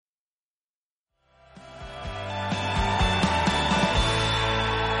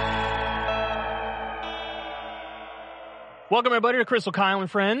Welcome, everybody, to Crystal, Kyle,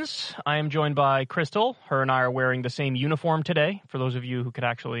 and Friends. I am joined by Crystal. Her and I are wearing the same uniform today, for those of you who could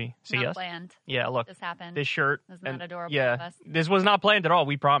actually see not us. Planned. Yeah, look. This happened. This shirt. Isn't that adorable Yeah, of us? this was not planned at all.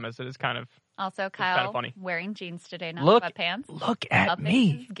 We promise. It is kind of Also, kind Kyle of funny. wearing jeans today, not Look, sweatpants. Look at Up in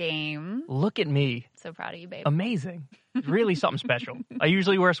me. his game. Look at me. So proud of you, babe. Amazing. It's really something special. I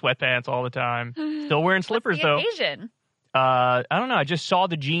usually wear sweatpants all the time. Still wearing slippers, What's the though. occasion? I don't know. I just saw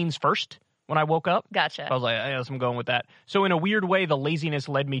the jeans first when I woke up. Gotcha. I was like, I guess I'm going with that. So in a weird way, the laziness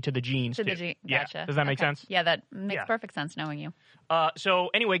led me to the jeans. Gotcha. Yeah. Does that make sense? Yeah, that makes perfect sense knowing you. So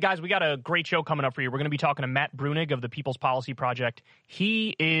anyway, guys, we got a great show coming up for you. We're going to be talking to Matt Bruenig of the People's Policy Project.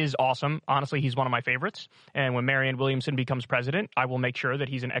 He is awesome. Honestly, he's one of my favorites. And when Marianne Williamson becomes president, I will make sure that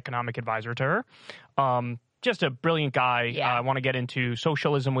he's an economic advisor to her. Just a brilliant guy. Yeah. I want to get into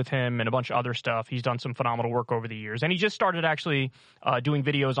socialism with him and a bunch of other stuff. He's done some phenomenal work over the years. And he just started actually doing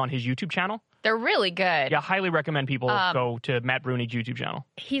videos on his YouTube channel. They're really good. Yeah, highly recommend people go to Matt Bruenig's YouTube channel.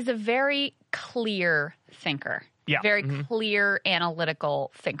 He's a very clear thinker. Yeah. Very clear,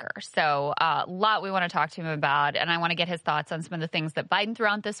 analytical thinker. So a lot we want to talk to him about, and I want to get his thoughts on some of the things that Biden threw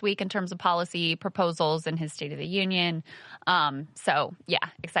out this week in terms of policy proposals in his State of the Union. So, yeah,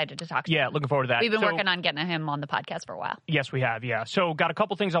 excited to talk to him. Yeah, looking forward to that. We've been working on getting him on the podcast for a while. Yes, we have, yeah. So got a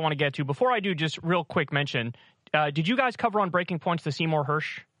couple things I want to get to. Before I do, just real quick mention, did you guys cover on Breaking Points the Seymour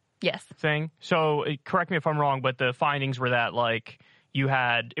Hersh Yes. thing? So correct me if I'm wrong, but the findings were that, like,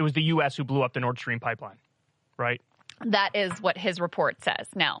 it was the U.S. who blew up the Nord Stream pipeline, right? That is what his report says.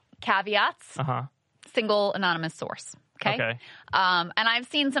 Now, caveats, single anonymous source. Okay. And I've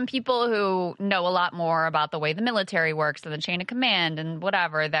seen some people who know a lot more about the way the military works and the chain of command and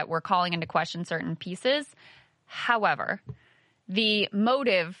whatever that were calling into question certain pieces. However, the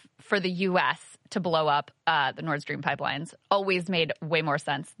motive for the U.S. to blow up the Nord Stream pipelines always made way more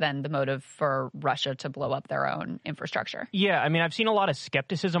sense than the motive for Russia to blow up their own infrastructure. Yeah, I mean, I've seen a lot of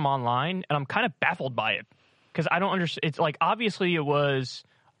skepticism online, and I'm kind of baffled by it. Because I don't understand. It's like, obviously it was,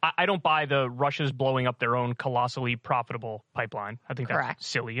 I don't buy the Russia's blowing up their own colossally profitable pipeline. I think that's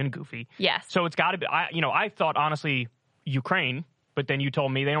silly and goofy. Yes. So it's got to be, I thought, honestly, Ukraine, but then you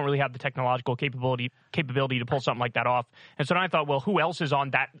told me they don't really have the technological capability to pull something like that off. And so then I thought, well, who else is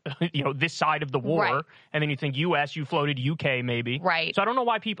on that, this side of the war? Right. And then you think U.S., you floated UK maybe. Right. So I don't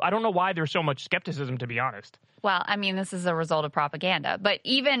know why there's so much skepticism, to be honest. Well, I mean, this is a result of propaganda. But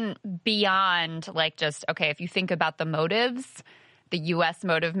even beyond, like, just, okay, if you think about the motives, the U.S.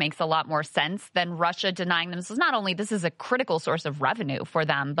 motive makes a lot more sense than Russia denying themselves. Not only this is a critical source of revenue for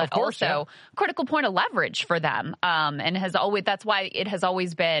them, but also a critical point of leverage for them. And that's why it has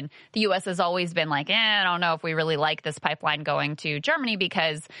always been, the U.S. has always been like, I don't know if we really like this pipeline going to Germany,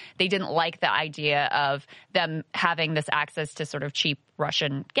 because they didn't like the idea of them having this access to sort of cheap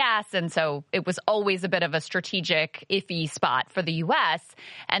Russian gas. And so it was always a bit of a strategic, iffy spot for the U.S.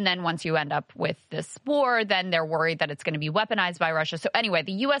 And then once you end up with this war, then they're worried that it's going to be weaponized by Russia. So anyway,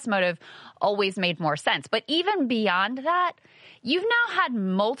 the U.S. motive always made more sense. But even beyond that, you've now had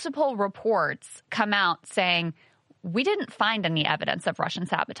multiple reports come out saying, we didn't find any evidence of Russian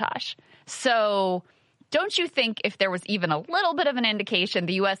sabotage. So don't you think if there was even a little bit of an indication,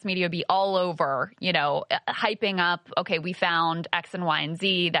 the U.S. media would be all over, hyping up, okay, we found X and Y and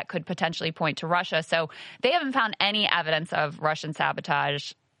Z that could potentially point to Russia. So they haven't found any evidence of Russian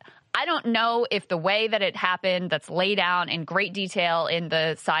sabotage. I don't know if the way that it happened, that's laid out in great detail in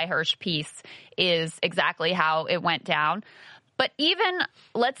the Cy Hersh piece, is exactly how it went down. But even,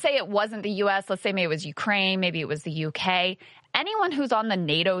 let's say it wasn't the U.S., let's say maybe it was Ukraine, maybe it was the U.K., anyone who's on the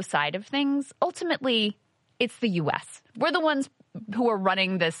NATO side of things, ultimately, it's the U.S. We're the ones who are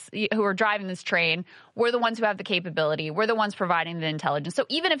running this, who are driving this train. We're the ones who have the capability. We're the ones providing the intelligence. So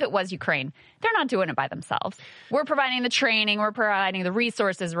even if it was Ukraine, they're not doing it by themselves. We're providing the training. We're providing the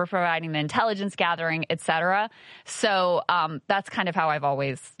resources. We're providing the intelligence gathering, et cetera. So that's kind of how I've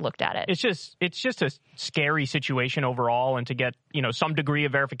always looked at it. It's just a scary situation overall. And to get, some degree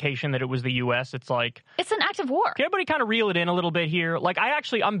of verification that it was the U.S., it's like, it's an act of war. Can everybody kind of reel it in a little bit here? Like,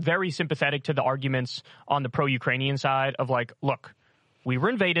 I'm very sympathetic to the arguments on the pro-Ukrainian side of like, look, we were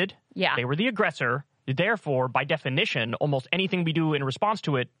invaded. Yeah. They were the aggressor. Therefore, by definition, almost anything we do in response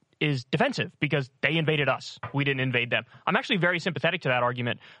to it is defensive because they invaded us. We didn't invade them. I'm actually very sympathetic to that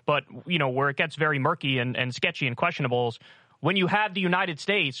argument. But, where it gets very murky and sketchy and questionable is when you have the United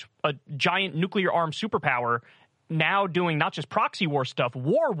States, a giant nuclear-armed superpower, now doing not just proxy war stuff,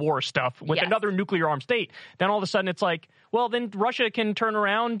 war stuff with another nuclear armed state, then all of a sudden it's like, well, then Russia can turn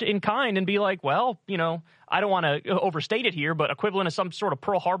around in kind and be like, well, I don't want to overstate it here, but equivalent of some sort of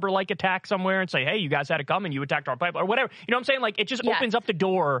Pearl Harbor-like attack somewhere and say, hey, you guys had it coming, you attacked our pipeline, or whatever. You know what I'm saying? Like, it just opens up the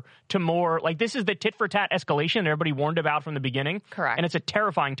door to more, like, this is the tit-for-tat escalation everybody warned about from the beginning. Correct. And it's a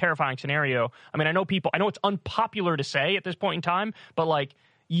terrifying, terrifying scenario. I mean, I know it's unpopular to say at this point in time, but, like,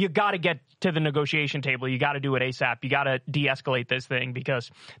 you got to get to the negotiation table. You got to do it ASAP. You got to de-escalate this thing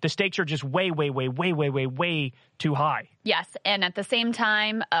because the stakes are just way, way, way, way, way, way, way too high. Yes, and at the same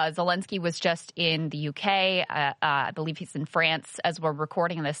time, Zelensky was just in the UK. I believe he's in France as we're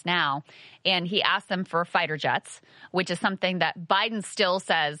recording this now. And he asked them for fighter jets, which is something that Biden still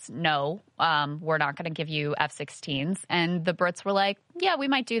says, no, we're not going to give you F-16s. And the Brits were like, yeah, we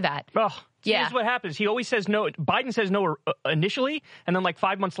might do that. Oh. Yeah. Here's what happens. He always says no. Biden says no initially, and then like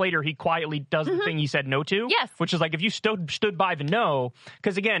 5 months later, he quietly does the thing he said no to. Yes. Which is like if you stood by the no,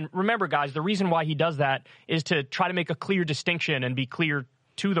 because again, remember, guys, the reason why he does that is to try to make a clear distinction and be clear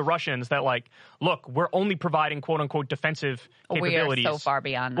to the Russians that, like, look, we're only providing quote unquote defensive capabilities. We are so far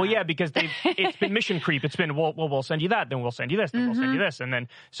beyond that. Well, yeah, because it's been mission creep. It's been, well, we'll send you that, then we'll send you this, then we'll send you this, and then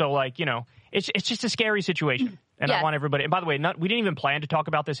so like it's just a scary situation. And I want everybody. And by the way, we didn't even plan to talk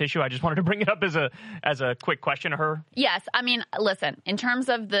about this issue. I just wanted to bring it up as a quick question to her. Yes, I mean, listen. In terms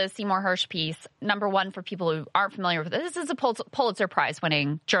of the Seymour Hersh piece, number one, for people who aren't familiar with this is a Pulitzer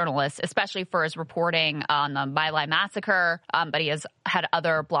Prize-winning journalist, especially for his reporting on the My Lai massacre. But he has had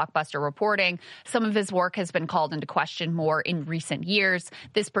other blockbuster reporting. Some of his work has been called into question more in recent years.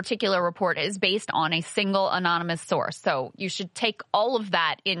 This particular report is based on a single anonymous source, so you should take all of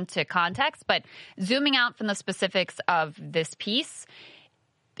that into context. But zooming out from the specifics of this piece,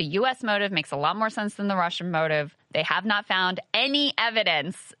 the U.S. motive makes a lot more sense than the Russian motive. They have not found any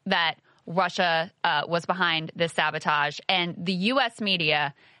evidence that Russia was behind this sabotage. And the U.S.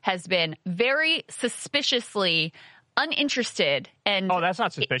 media has been very suspiciously uninterested and that's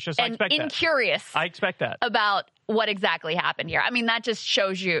not suspicious. I expect that. Incurious. I expect that about what exactly happened here. I mean, that just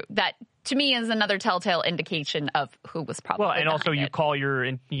shows you that, to me, is another telltale indication of who was probably and also you it. call your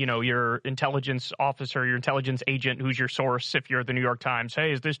intelligence officer, your intelligence agent, who's your source. If you're at the New York Times,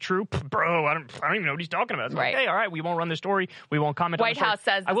 hey, is this true, bro? I don't even know what he's talking about. It's right. Like, hey, all right, we won't run the story. We won't comment. White on the House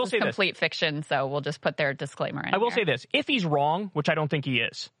says this is complete fiction, so we'll just put their disclaimer in. I will say this: if he's wrong, which I don't think he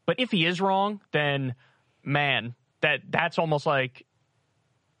is, but if he is wrong, then man, that's almost like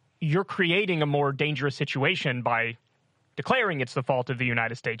you're creating a more dangerous situation by declaring it's the fault of the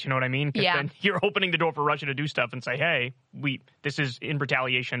United States. You know what I mean? Because then you're opening the door for Russia to do stuff and say, hey, this is in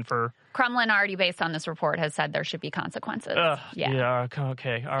retaliation for... Kremlin, already based on this report, has said there should be consequences. Yeah,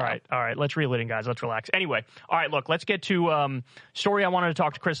 okay. All right. Let's reel it in, guys. Let's relax. Anyway, all right, look, let's get to story I wanted to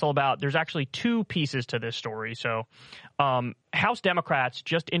talk to Crystal about. There's actually two pieces to this story. So House Democrats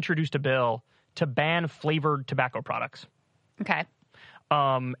just introduced a bill to ban flavored tobacco products. Okay.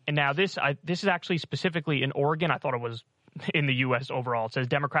 And now this is actually specifically in Oregon. I thought it was in the U.S. overall. It says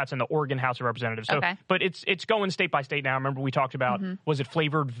Democrats in the Oregon House of Representatives. So, okay. But it's going state by state now. Remember we talked about, was it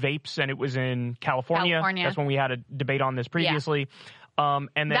flavored vapes, and it was in California. That's when we had a debate on this previously. Yeah.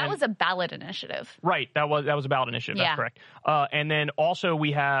 And then that was a ballot initiative. Right. That was a ballot initiative. That's correct. And then also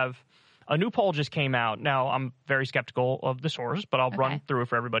we have a new poll just came out. Now, I'm very skeptical of the source, but I'll run through it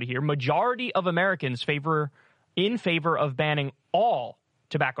for everybody here. Majority of Americans in favor of banning all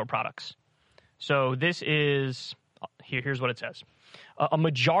tobacco products. So this is... Here's what it says. A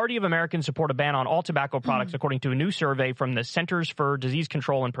majority of Americans support a ban on all tobacco products, according to a new survey from the Centers for Disease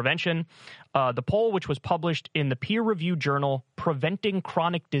Control and Prevention. The poll, which was published in the peer-reviewed journal Preventing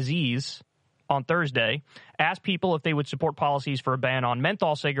Chronic Disease on Thursday, asked people if they would support policies for a ban on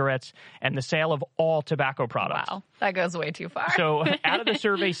menthol cigarettes and the sale of all tobacco products. Wow, that goes way too far. So out of the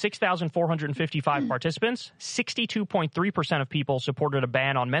survey, 6,455 participants, 62.3% of people supported a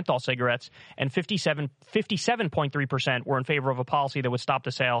ban on menthol cigarettes, and 57.3% were in favor of a policy that would stop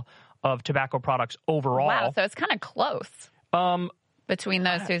the sale of tobacco products overall. Wow, so it's kind of close. Between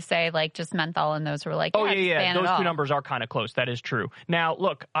those who say, like, just menthol and those who are like, yeah. Those two numbers are kind of close. That is true. Now,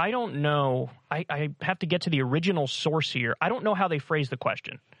 look, I don't know. I have to get to the original source here. I don't know how they phrased the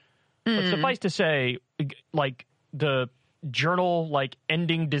question. But suffice to say, like, the journal, like,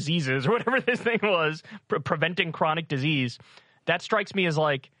 ending diseases or whatever this thing was, preventing chronic disease, that strikes me as,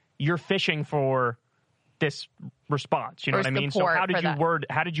 like, you're fishing for this response. You know what I mean? So how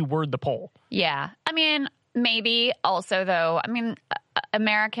did you word the poll? Yeah. I mean... Maybe also, though, I mean,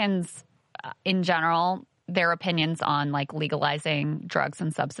 Americans in general, their opinions on like legalizing drugs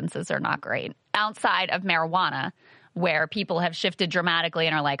and substances are not great. Outside of marijuana, where people have shifted dramatically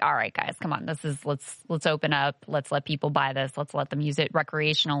and are like, all right, guys, come on, let's open up. Let's let people buy this. Let's let them use it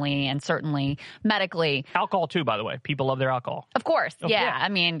recreationally and certainly medically. Alcohol too, by the way. People love their alcohol. Of course. Oh, yeah. yeah. I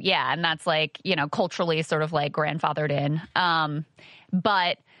mean, yeah. And that's like, culturally sort of like grandfathered in.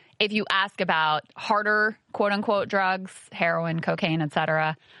 But if you ask about harder, quote unquote, drugs, heroin, cocaine,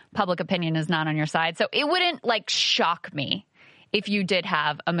 etc., public opinion is not on your side. So it wouldn't like shock me if you did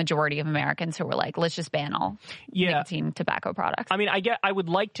have a majority of Americans who were like, let's just ban all nicotine tobacco products. I mean, I would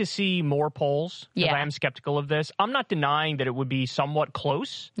like to see more polls because I am skeptical of this. I'm not denying that it would be somewhat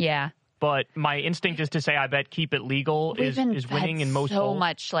close. Yeah. But my instinct is to say I bet keep it legal is winning in most polls. So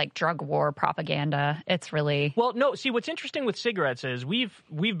much like drug war propaganda. It's really... Well, no, see, what's interesting with cigarettes is we've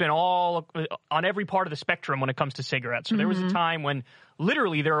been all on every part of the spectrum when it comes to cigarettes. So there was a time when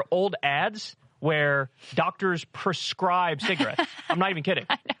literally there are old ads where doctors prescribe cigarettes. I'm not even kidding.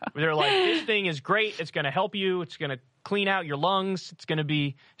 They're like, this thing is great. It's going to help you. It's going to clean out your lungs.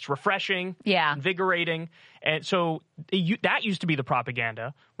 It's refreshing, invigorating. And so that used to be the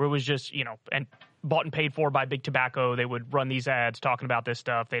propaganda where it was just, and bought and paid for by big tobacco. They would run these ads talking about this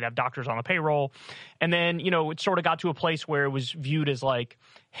stuff. They'd have doctors on the payroll. And then, it sort of got to a place where it was viewed as like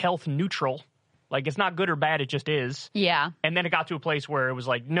health neutral. Like, it's not good or bad, it just is. Yeah. And then it got to a place where it was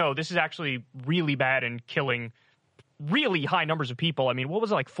like, no, this is actually really bad and killing really high numbers of people. I mean, what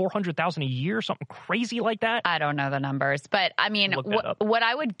was it, like 400,000 a year, something crazy like that? I don't know the numbers. But, I mean, what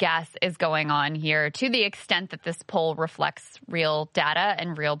I would guess is going on here, to the extent that this poll reflects real data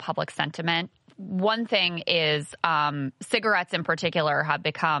and real public sentiment, one thing is cigarettes in particular have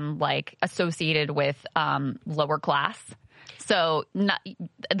become, like, associated with lower class. So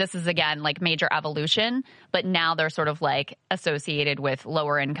this is, again, like major evolution, but now they're sort of like associated with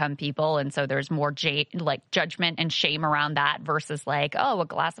lower income people. And so there's more judgment and shame around that versus like, oh, a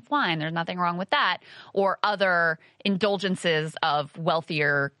glass of wine, there's nothing wrong with that, or other indulgences of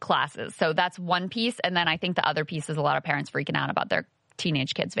wealthier classes. So that's one piece. And then I think the other piece is a lot of parents freaking out about their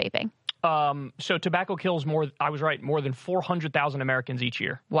teenage kids vaping. So tobacco kills more than 400,000 Americans each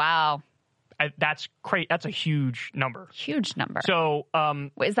year. Wow. That's great. That's a huge number. Huge number. So,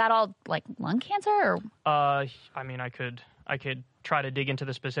 is that all like lung cancer? Or? I mean, I could try to dig into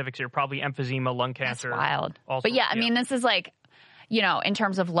the specifics here. Probably emphysema, lung cancer. That's wild. Also, but yeah, I mean, this is like, in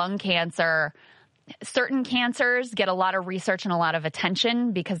terms of lung cancer, certain cancers get a lot of research and a lot of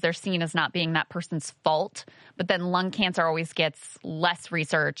attention because they're seen as not being that person's fault. But then lung cancer always gets less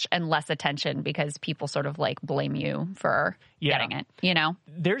research and less attention because people sort of like blame you for getting it,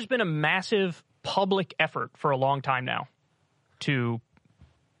 There's been a massive public effort for a long time now to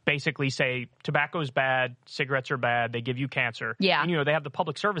basically say tobacco is bad, cigarettes are bad, they give you cancer. Yeah. And, they have the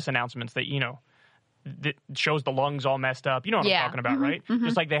public service announcements that, that shows the lungs all messed up. You know what I'm talking about, right? Mm-hmm.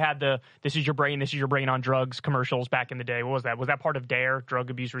 Just like they had the this is your brain on drugs commercials back in the day. What was that? Was that part of DARE,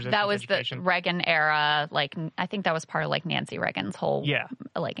 drug abuse resistance That was education? The Reagan era. Like, I think that was part of like Nancy Reagan's whole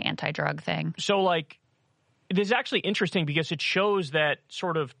like anti-drug thing. So like, this is actually interesting because it shows that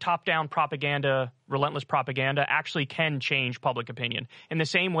sort of top-down propaganda, relentless propaganda, actually can change public opinion. In the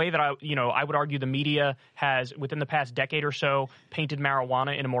same way that I would argue the media has, within the past decade or so, painted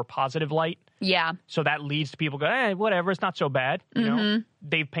marijuana in a more positive light. Yeah. So that leads to people go, whatever, it's not so bad. You know,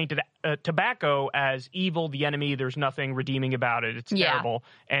 they've painted tobacco as evil, the enemy. There's nothing redeeming about it. It's terrible.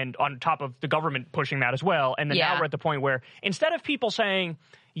 And on top of the government pushing that as well. And then now we're at the point where instead of people saying,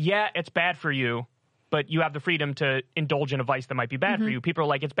 yeah, it's bad for you, but you have the freedom to indulge in a vice that might be bad for you, people are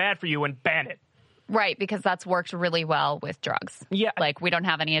like, it's bad for you and ban it. Right, because that's worked really well with drugs. Yeah. Like, we don't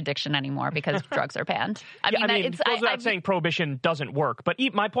have any addiction anymore because drugs are banned. I mean, it goes without saying prohibition doesn't work. But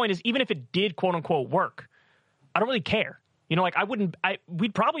my point is, even if it did, quote unquote, work, I don't really care.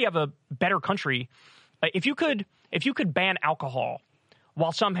 We'd probably have a better country. If you could ban alcohol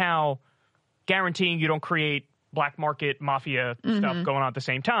while somehow guaranteeing you don't create black market mafia stuff going on at the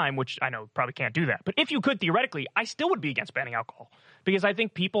same time, which I know probably can't do that. But if you could, theoretically, I still would be against banning alcohol because I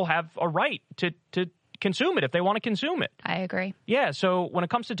think people have a right to consume it if they want to consume it. I agree. Yeah, so when it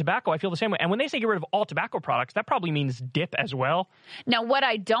comes to tobacco, I feel the same way. And when they say get rid of all tobacco products, that probably means dip as well. Now, what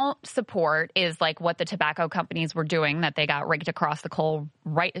I don't support is like what the tobacco companies were doing that they got raked across the coals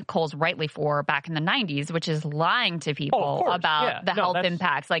rightly for back in the 90s, which is lying to people about the health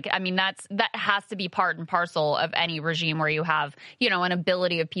impacts. Like, I mean, that has to be part and parcel of any regime where you have, an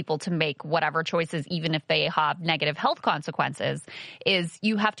ability of people to make whatever choices, even if they have negative health consequences, is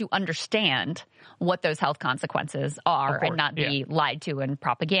you have to understand what those health consequences are and not be lied to and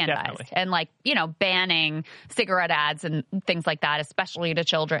propagandized. Definitely. And like, banning cigarette ads and things like that, especially to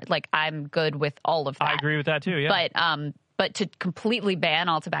children, like I'm good with all of that. I agree with that too, yeah. But to completely ban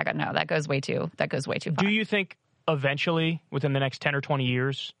all tobacco, no, that goes way too far. Do you think eventually, within the next 10 or 20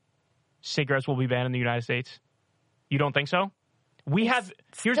 years, cigarettes will be banned in the United States? You don't think so? Here's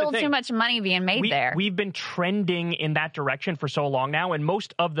still the thing. Too much money being made there. We've been trending in that direction for so long now, and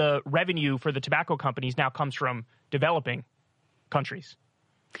most of the revenue for the tobacco companies now comes from developing countries.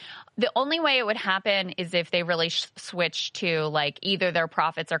 The only way it would happen is if they really switch to like either their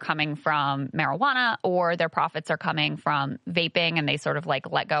profits are coming from marijuana or their profits are coming from vaping, and they sort of like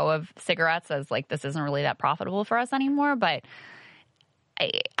let go of cigarettes as like this isn't really that profitable for us anymore. But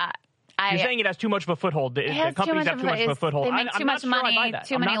You're saying it has too much of a foothold. The companies have too much of a foothold. They make too much money,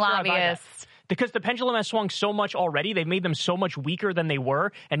 too many lobbyists. Because the pendulum has swung so much already. They've made them so much weaker than they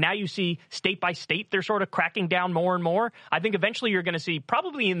were. And now you see state by state, they're sort of cracking down more and more. I think eventually you're going to see,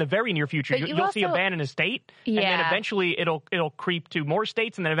 probably in the very near future, you'll see a ban in a state. Yeah. And then eventually it'll creep to more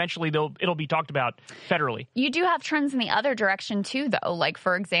states. And then eventually it'll be talked about federally. You do have trends in the other direction too, though. Like,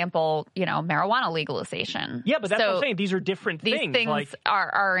 for example, marijuana legalization. Yeah, but that's what I'm saying. These are different things. These things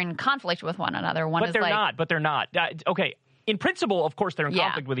are in conflict with one another. But they're not. Okay. In principle, of course, they're in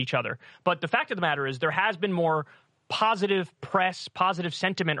conflict with each other. But the fact of the matter is there has been more positive press, positive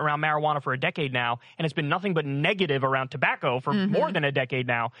sentiment around marijuana for a decade now, and it's been nothing but negative around tobacco for more than a decade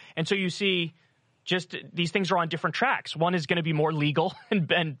now. And so you see just these things are on different tracks. One is going to be more legal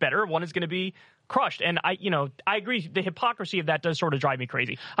and better. One is going to be crushed. And I agree. The hypocrisy of that does sort of drive me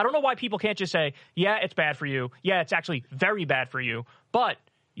crazy. I don't know why people can't just say, yeah, it's bad for you. Yeah, it's actually very bad for you. But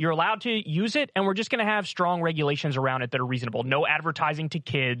you're allowed to use it, and we're just going to have strong regulations around it that are reasonable. No advertising to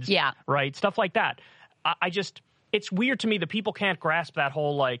kids, right? Stuff like that. It's weird to me that people can't grasp that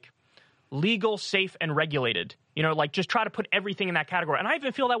whole, like, legal, safe, and regulated. Just try to put everything in that category. And I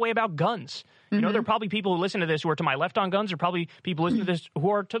even feel that way about guns. There are probably people who listen to this who are to my left on guns. There are probably people listening to this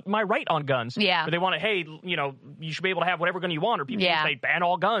who are to my right on guns. Yeah. But they want to, hey, you should be able to have whatever gun you want. Or people who say ban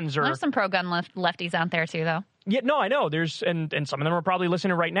all guns. Or there's some pro-gun lefties out there, too, though. Yeah, no, I know. There's and some of them are probably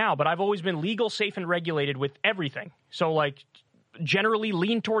listening right now. But I've always been legal, safe, and regulated with everything. So, like, generally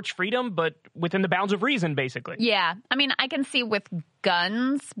lean towards freedom, but within the bounds of reason, basically. Yeah. I mean, I can see with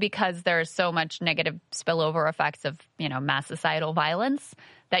guns, because there's so much negative spillover effects of, mass societal violence,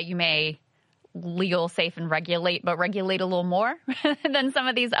 that you may legal, safe, and regulate, but regulate a little more than some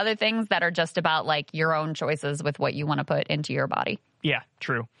of these other things that are just about, like, your own choices with what you want to put into your body. Yeah,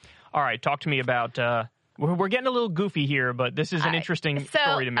 true. All right, talk to me about we're getting a little goofy here, but this is an interesting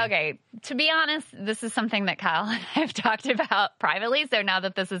story to me. Okay, to be honest, this is something that Kyle and I have talked about privately. So now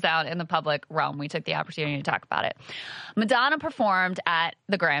that this is out in the public realm, we took the opportunity to talk about it. Madonna performed at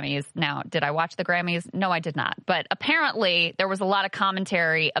the Grammys. Now, did I watch the Grammys? No, I did not. But apparently there was a lot of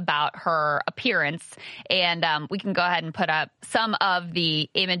commentary about her appearance. And we can go ahead and put up some of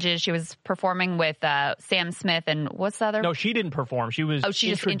the images. She was performing with Sam Smith and what's the other? No, she didn't perform. She was she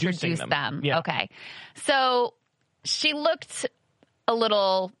just introduced them. Yeah. Okay. So she looked a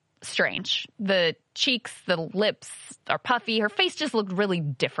little strange. The cheeks, the lips are puffy. Her face just looked really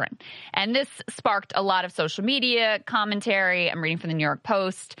different. And this sparked a lot of social media commentary. I'm reading from the New York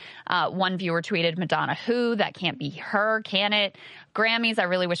Post. One viewer tweeted, "Madonna who? That can't be her, can it? Grammys, I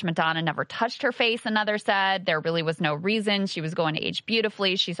really wish Madonna never touched her face," another said. There really was no reason. She was going to age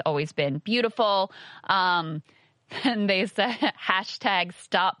beautifully. She's always been beautiful. And they said, hashtag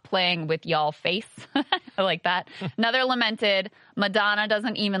stop playing with y'all face. I like that. Another lamented, Madonna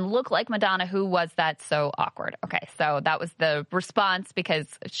doesn't even look like Madonna. Who was that so awkward? Okay, so that was the response because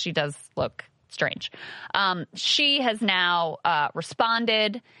she does look strange. She has now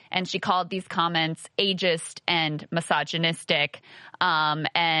responded, and she called these comments ageist and misogynistic,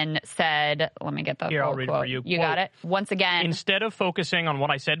 and said, let me get that. Here, I'll read it for you. You got it? Once again. Instead of focusing on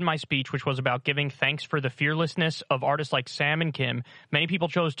what I said in my speech, which was about giving thanks for the fearlessness of artists like Sam and Kim, many people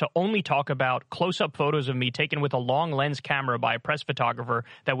chose to only talk about close-up photos of me taken with a long lens camera by a press photographer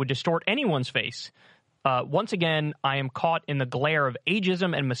that would distort anyone's face. Once again, I am caught in the glare of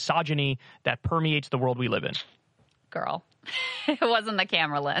ageism and misogyny that permeates the world we live in. Girl, it wasn't the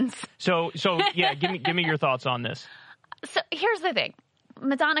camera lens. So yeah, give me your thoughts on this. So here's the thing.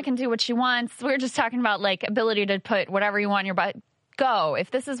 Madonna can do what she wants. We were just talking about, like, ability to put whatever you want in your butt. Go. If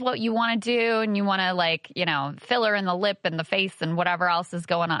this is what you want to do and you want to, like, filler in the lip and the face and whatever else is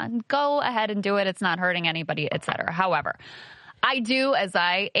going on, go ahead and do it. It's not hurting anybody, etc. However, I do, as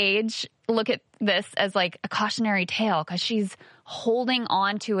I age, look at this as like a cautionary tale because she's holding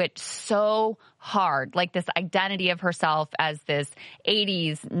on to it so hard, like this identity of herself as this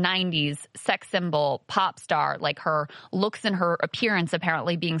 80s, 90s sex symbol, pop star, like her looks and her appearance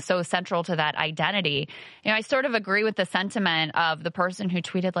apparently being so central to that identity. I sort of agree with the sentiment of the person who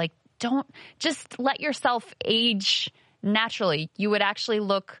tweeted, like, don't just let yourself age naturally. You would actually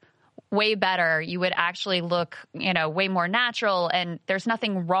look way better. You would actually look, way more natural. And there's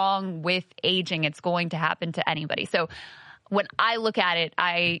nothing wrong with aging. It's going to happen to anybody. So when I look at it,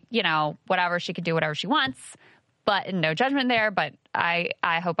 whatever, she could do whatever she wants, but no judgment there. But I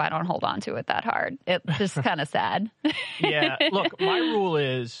hope I don't hold on to it that hard. It's just kind of sad. Yeah. Look, my rule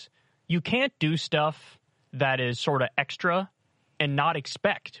is you can't do stuff that is sort of extra and not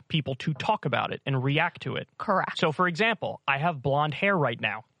expect people to talk about it and react to it. Correct. So, for example, I have blonde hair right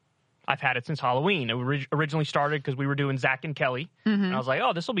now. I've had it since Halloween. It originally started because we were doing Zach and Kelly. Mm-hmm. And I was like,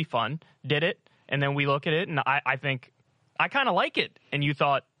 oh, this will be fun. Did it. And then we look at it, and I think, I kind of like it. And you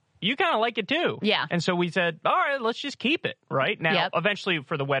thought, you kind of like it too. Yeah. And so we said, all right, let's just keep it, right? Now, eventually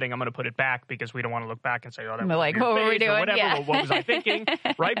for the wedding, I'm going to put it back because we don't want to look back and say, oh, that was like, what were we doing? Whatever. Yeah. What was I thinking?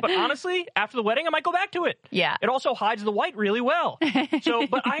 Right? But honestly, after the wedding, I might go back to it. Yeah. It also hides the white really well. So,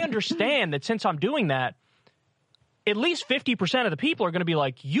 but I understand that since I'm doing that, at least 50% of the people are going to be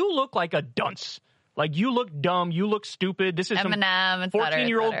like, you look like a dunce. Like, you look dumb, you look stupid. This is Eminem, some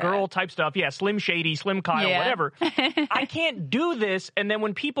 14-year-old girl type stuff. Yeah, Slim Shady, Slim Kyle, whatever. I can't do this. And then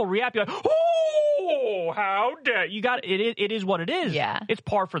when people react, you're like, oh, how dare you? Got it. It is what it is. Yeah. It's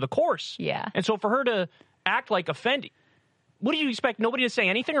par for the course. Yeah. And so for her to act like offended, what do you expect? Nobody to say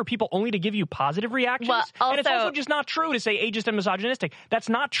anything, or people only to give you positive reactions? Well, and it's also just not true to say ageist and misogynistic. That's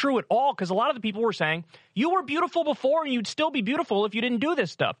not true at all, because a lot of the people were saying, you were beautiful before and you'd still be beautiful if you didn't do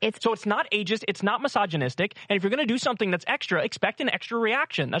this stuff. So it's not ageist, it's not misogynistic, and if you're going to do something that's extra, expect an extra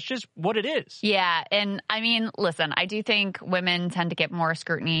reaction. That's just what it is. Yeah, and I mean, listen, I do think women tend to get more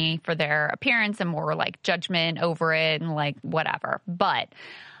scrutiny for their appearance and more like judgment over it and like whatever. But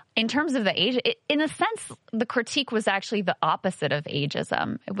in terms of the age, in a sense, the critique was actually the opposite of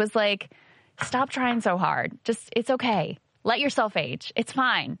ageism. It was like, stop trying so hard. Just, it's okay. Let yourself age. It's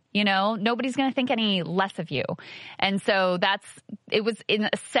fine. Nobody's going to think any less of you. And so it was in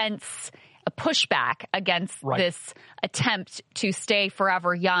a sense a pushback against this attempt to stay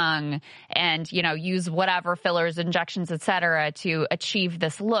forever young and, use whatever fillers, injections, et cetera, to achieve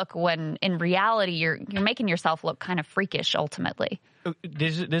this look, when in reality, you're making yourself look kind of freakish ultimately.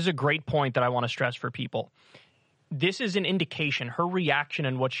 This is a great point that I want to stress for people. This is an indication. Her reaction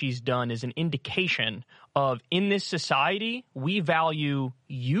and what she's done is an indication of, in this society, we value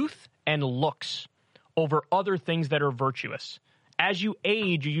youth and looks over other things that are virtuous. As you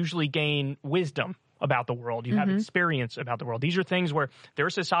age, you usually gain wisdom about the world. You have experience about the world. These are things where there are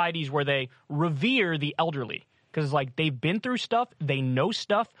societies where they revere the elderly, because like they've been through stuff, they know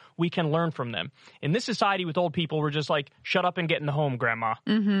stuff, we can learn from them. In this society with old people, we're just like, shut up and get in the home, grandma.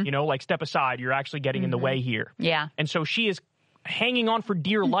 Like, step aside, you're actually getting in the way here. Yeah. And so she is hanging on for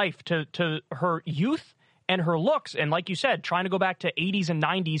dear life to her youth and her looks. And like you said, trying to go back to 80s and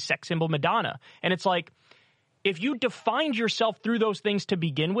 90s sex symbol Madonna. And it's like, if you defined yourself through those things to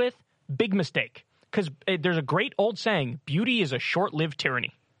begin with, big mistake. Because there's a great old saying, beauty is a short-lived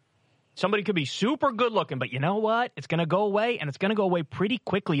tyranny. Somebody could be super good looking, but you know what? It's going to go away, and it's going to go away pretty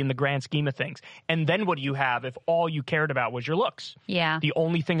quickly in the grand scheme of things. And then what do you have if all you cared about was your looks? Yeah. The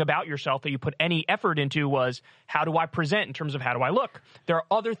only thing about yourself that you put any effort into was, how do I present in terms of how do I look? There are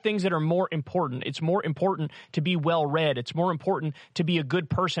other things that are more important. It's more important to be well-read. It's more important to be a good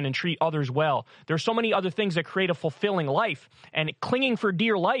person and treat others well. There's so many other things that create a fulfilling life. And clinging for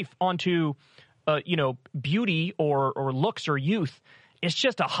dear life onto, beauty or looks or youth, it's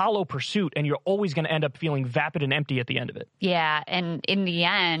just a hollow pursuit, and you're always going to end up feeling vapid and empty at the end of it. Yeah, and in the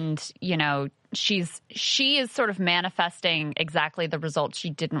end, she is sort of manifesting exactly the result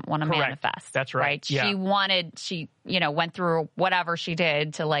she didn't want to manifest. That's right. Yeah. She went through whatever she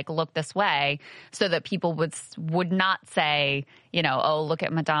did to like look this way so that people would not say, oh, look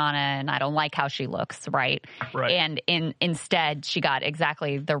at Madonna and I don't like how she looks, right? Right. And instead she got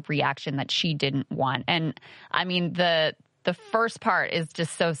exactly the reaction that she didn't want. And I mean, the first part is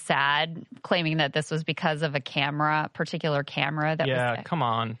just so sad, claiming that this was because of a particular camera. Come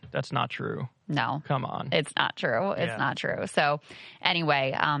on. That's not true. No. Come on. It's not true. It's not true. So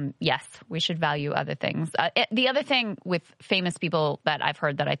anyway, yes, we should value other things. The other thing with famous people that I've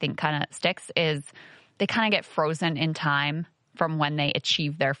heard that I think kind of sticks is they kind of get frozen in time from when they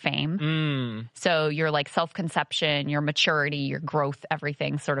achieve their fame. So your like self-conception, your maturity, your growth,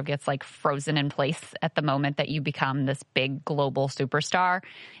 everything sort of gets like frozen in place at the moment that you become this big global superstar.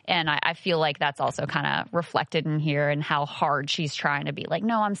 And I feel like that's also kind of reflected in here and how hard she's trying to be like,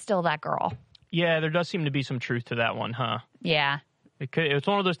 no, I'm still that girl. Yeah, there does seem to be some truth to that one, huh? Yeah. It's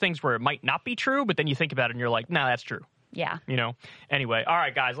one of those things where it might not be true, but then you think about it and you're like, nah, that's true. Yeah. Anyway. All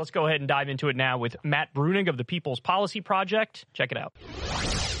right, guys, let's go ahead and dive into it now with Matt Bruenig of the People's Policy Project. Check it out.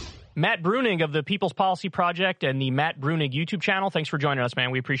 Matt Bruenig of the People's Policy Project and the Matt Bruenig YouTube channel. Thanks for joining us,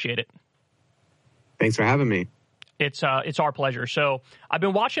 man. We appreciate it. Thanks for having me. It's our pleasure. So I've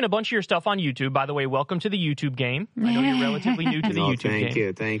been watching a bunch of your stuff on YouTube. By the way, welcome to the YouTube game. I know you're relatively new to the YouTube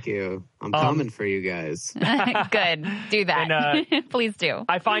game. Thank you. I'm coming for you guys. Good. Do that. And, Please do.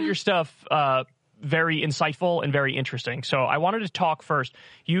 I find your stuff very insightful and very interesting. So I wanted to talk first.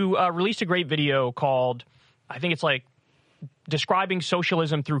 You released a great video called, I think it's like, Describing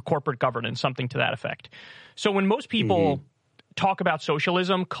Socialism Through Corporate Governance, something to that effect. So when most people talk about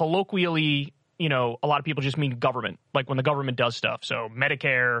socialism, colloquially, you know, a lot of people just mean government, like when the government does stuff. So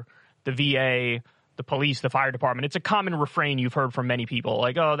Medicare, the VA, the police, the fire department. It's a common refrain you've heard from many people,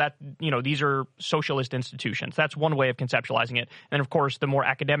 like, oh, that, you know, these are socialist institutions. That's one way of conceptualizing it. And of course, the more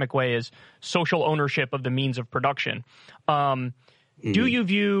academic way is social ownership of the means of production. Do you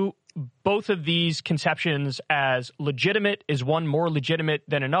view both of these conceptions as legitimate? Is one more legitimate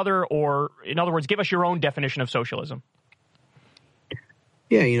than another? Or, in other words, give us your own definition of socialism.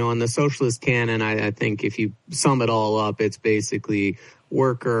 Yeah, you know, on the socialist canon, I think if you sum it all up, it's basically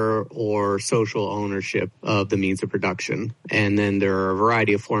worker or social ownership of the means of production. And then there are a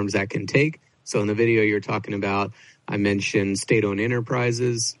variety of forms that can take. So in the video you're talking about, I mentioned state-owned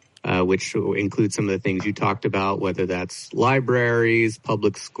enterprises, which include some of the things you talked about, whether that's libraries,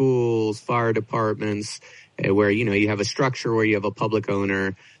 public schools, fire departments, where, you know, you have a structure where you have a public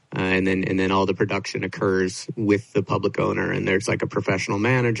owner, and then all the production occurs with the public owner, and there's like a professional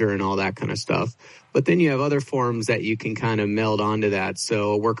manager and all that kind of stuff. But then you have other forms that you can kind of meld onto that.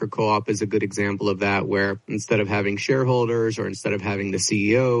 So a worker co-op is a good example of that, where instead of having shareholders or instead of having the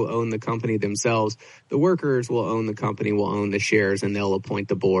CEO own the company themselves, the workers will own the company, will own the shares, and they'll appoint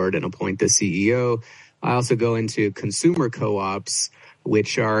the board and appoint the CEO. I also go into consumer co-ops,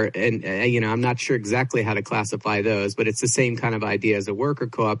 which are, and you know, I'm not sure exactly how to classify those, but it's the same kind of idea as a worker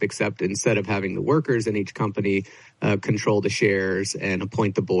co-op, except instead of having the workers in each company control the shares and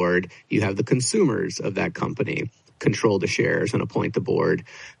appoint the board, you have the consumers of that company control the shares and appoint the board.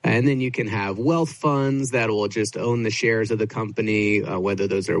 And then you can have wealth funds that will just own the shares of the company, whether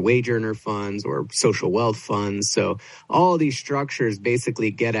those are wage earner funds or social wealth funds. So all these structures basically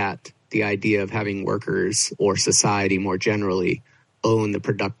get at the idea of having workers or society more generally own the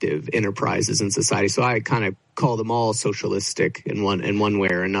productive enterprises in society. So I kind of call them all socialistic in one way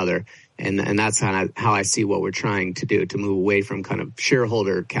or another. And that's how I see what we're trying to do, to move away from kind of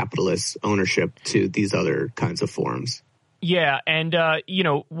shareholder capitalist ownership to these other kinds of forms. Yeah. And, you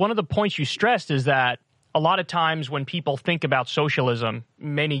know, one of the points you stressed is that a lot of times when people think about socialism,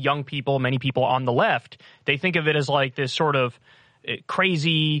 many young people, many people on the left, they think of it as like this sort of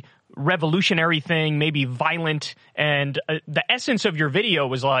crazy revolutionary thing, maybe violent. And the essence of your video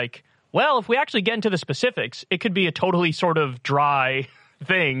was like, well, if we actually get into the specifics, it could be a totally sort of dry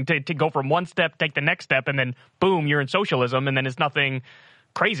thing to go from one step, take the next step, and then boom, you're in socialism, and then it's nothing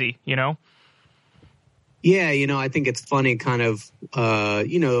crazy, you know? Yeah, you know, I think it's funny kind of,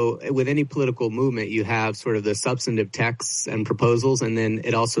 you know, with any political movement, you have sort of the substantive texts and proposals, and then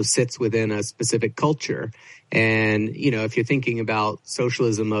it also sits within a specific culture. And, you know, if you're thinking about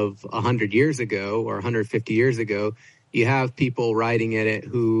socialism of 100 years ago or 150 years ago, you have people writing in it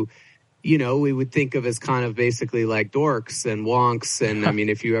who, you know, we would think of as kind of basically like dorks and wonks. And I mean,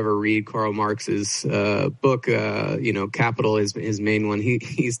 if you ever read Karl Marx's book, you know, Capital, his main one,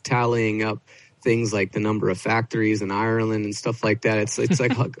 he's tallying up things like the number of factories in Ireland and stuff like that. It's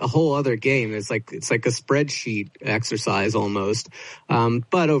like a whole other game. It's like a spreadsheet exercise almost.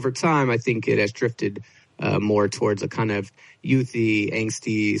 But over time, I think it has drifted more towards a kind of youthy,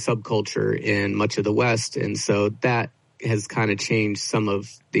 angsty subculture in much of the West. And so that has kind of changed some of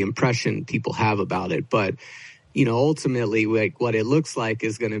the impression people have about it. But, you know, ultimately, like, what it looks like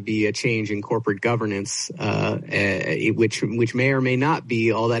is going to be a change in corporate governance, which may or may not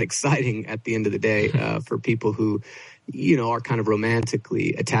be all that exciting at the end of the day for people who, you know, are kind of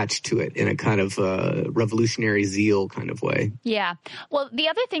romantically attached to it in a kind of revolutionary zeal kind of way. Yeah. Well, the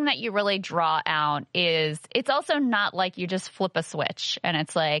other thing that you really draw out is it's also not like you just flip a switch and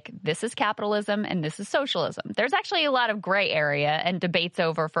it's like, this is capitalism and this is socialism. There's actually a lot of gray area and debates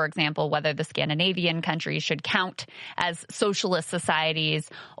over, for example, whether the Scandinavian countries should count as socialist societies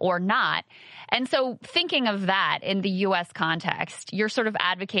or not. And so thinking of that in the U.S. context, you're sort of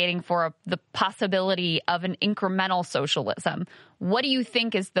advocating for the possibility of an incremental socialism. What do you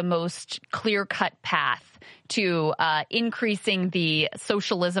think is the most clear-cut path to increasing the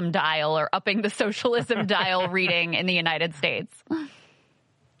socialism dial or upping the socialism dial reading in the United States?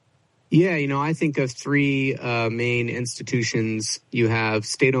 Yeah, you know, I think of three main institutions. You have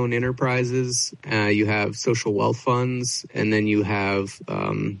state-owned enterprises, you have social wealth funds, and then you have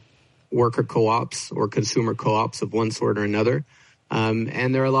worker co-ops or consumer co-ops of one sort or another.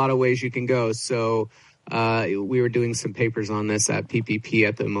 And there are a lot of ways you can go. So we were doing some papers on this at PPP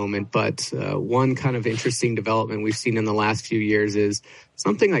at the moment, but one kind of interesting development we've seen in the last few years is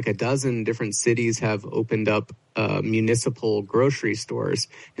something like a dozen different cities have opened up municipal grocery stores.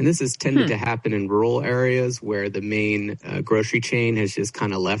 And this has tended to happen in rural areas where the main grocery chain has just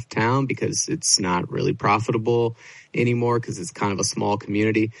kind of left town because it's not really profitable anymore because it's kind of a small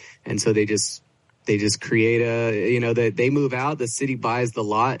community. And so they just create they move out, the city buys the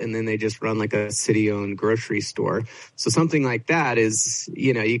lot, and then they just run like a city-owned grocery store. So something like that is,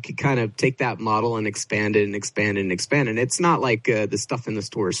 you could kind of take that model and expand it and expand it and expand it. And it's not like the stuff in the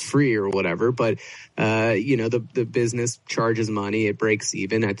store is free or whatever, but, the business charges money, it breaks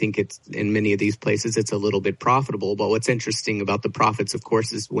even. I think it's, in many of these places, it's a little bit profitable. But what's interesting about the profits, of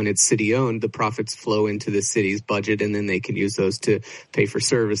course, is when it's city-owned, the profits flow into the city's budget, and then they can use those to pay for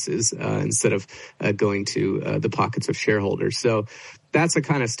services instead of going to the pockets of shareholders. So that's a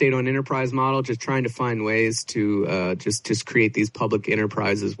kind of state-owned enterprise model, just trying to find ways to just create these public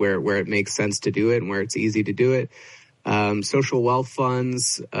enterprises where it makes sense to do it and where it's easy to do it. Social wealth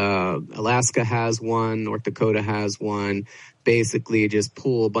funds, Alaska has one, North Dakota has one. Basically just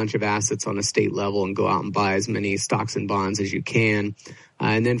pool a bunch of assets on a state level and go out and buy as many stocks and bonds as you can.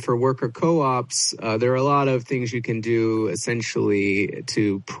 And then for worker co-ops, there are a lot of things you can do essentially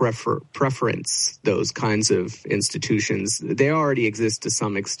to preference those kinds of institutions. They already exist to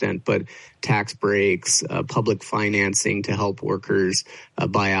some extent, but tax breaks, public financing to help workers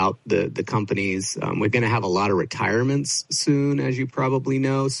buy out the companies. We're going to have a lot of retirements soon, as you probably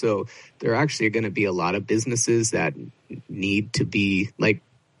know. So there are actually going to be a lot of businesses that need to be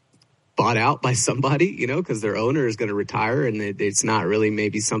bought out by somebody, because their owner is going to retire, and it's not really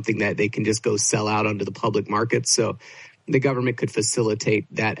maybe something that they can just go sell out onto the public market. So the government could facilitate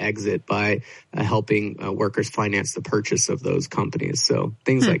that exit by helping workers finance the purchase of those companies. So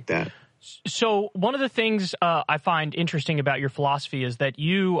things like that. So one of the things I find interesting about your philosophy is that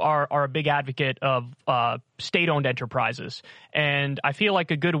you are a big advocate of state-owned enterprises. And I feel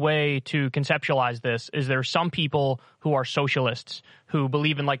like a good way to conceptualize this is there are some people who are socialists who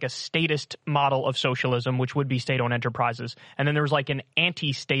believe in like a statist model of socialism, which would be state-owned enterprises. And then there's like an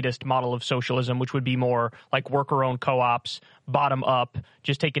anti-statist model of socialism, which would be more like worker-owned co-ops, bottom-up,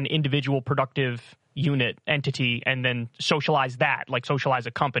 just take an individual productive unit entity and then socialize that, like socialize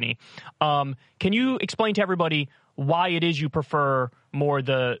a company. Can you explain to everybody why it is you prefer more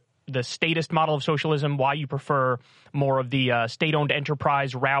the statist model of socialism, why you prefer more of the state-owned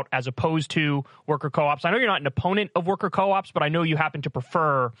enterprise route as opposed to worker co-ops? I know you're not an opponent of worker co-ops, but I know you happen to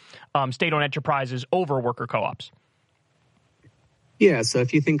prefer state-owned enterprises over worker co-ops. Yeah, so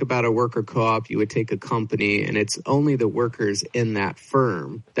if you think about a worker co-op, you would take a company, and it's only the workers in that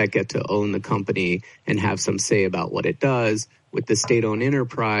firm that get to own the company and have some say about what it does. With the state-owned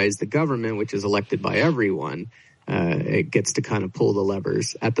enterprise, the government, which is elected by everyone, it gets to kind of pull the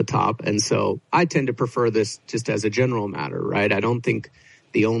levers at the top. And so I tend to prefer this just as a general matter, right? I don't think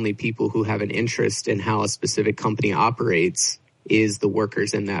the only people who have an interest in how a specific company operates is the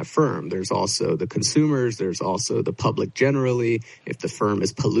workers in that firm. There's also the consumers. There's also the public generally. If the firm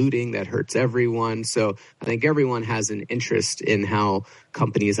is polluting, that hurts everyone. So I think everyone has an interest in how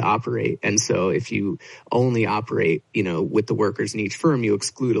companies operate. And so if you only operate, with the workers in each firm, you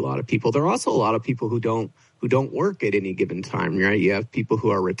exclude a lot of people. There are also a lot of people who don't work at any given time, right? You have people who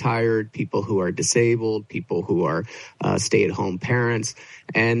are retired, people who are disabled, people who are stay-at-home parents.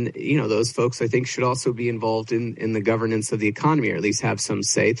 And, those folks, I think, should also be involved in the governance of the economy, or at least have some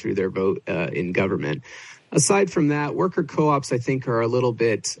say through their vote in government. Aside from that, worker co-ops, I think, are a little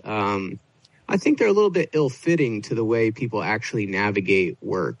bit they're a little bit ill-fitting to the way people actually navigate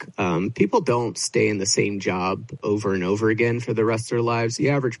work. People don't stay in the same job over and over again for the rest of their lives.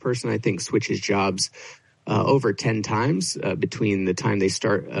 The average person, I think, switches jobs over 10 times between the time they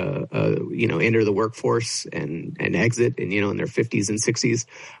start, enter the workforce and exit, and in their 50s and 60s.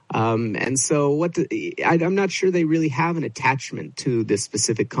 And so I'm not sure they really have an attachment to this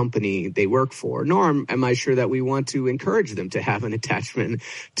specific company they work for, nor am I sure that we want to encourage them to have an attachment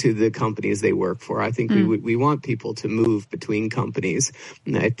to the companies they work for. I think we want people to move between companies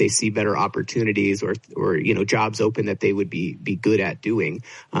if they see better opportunities or jobs open that they would be good at doing.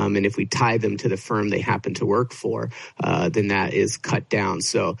 And if we tie them to the firm they happen to work for, then that is cut down.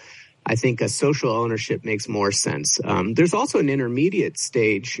 So I think a social ownership makes more sense. There's also an intermediate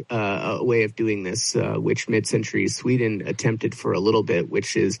stage way of doing this, which mid-century Sweden attempted for a little bit,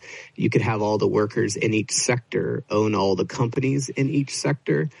 which is you could have all the workers in each sector own all the companies in each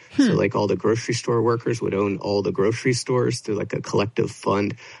sector. So like all the grocery store workers would own all the grocery stores through like a collective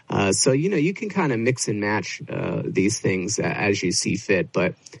fund. So, you can kind of mix and match these things as you see fit.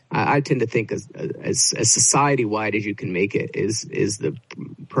 But I tend to think as society-wide as you can make it is the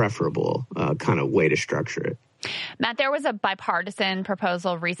preferable kind of way to structure it. Matt, there was a bipartisan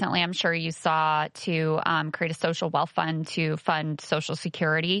proposal recently, I'm sure you saw, to create a social wealth fund to fund Social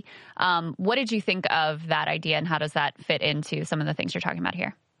Security. What did you think of that idea, and how does that fit into some of the things you're talking about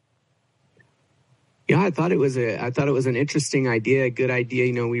here? Yeah, I thought it was an interesting idea, a good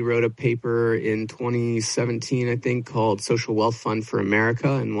idea. We wrote a paper in 2017, I think, called Social Wealth Fund for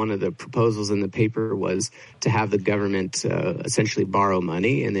America. And one of the proposals in the paper was to have the government essentially borrow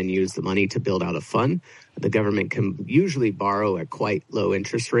money and then use the money to build out a fund. The government can usually borrow at quite low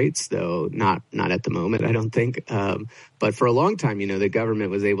interest rates, though not at the moment, I don't think. But for a long time, the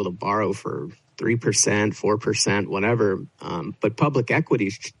government was able to borrow for 3%, 4%, whatever. But public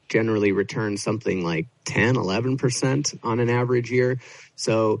equities generally return something like 10, 11% on an average year.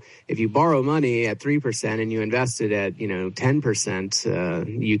 So if you borrow money at 3% and you invest it at,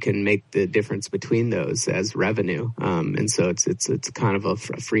 10%, you can make the difference between those as revenue. And so it's kind of a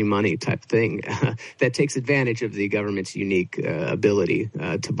free money type thing that takes advantage of the government's unique ability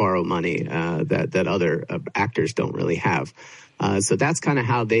to borrow money that other actors don't really have. So that's kind of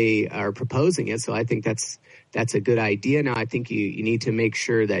how they are proposing it. So I think that's a good idea. Now, I think you need to make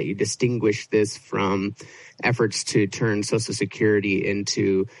sure that you distinguish this from efforts to turn Social Security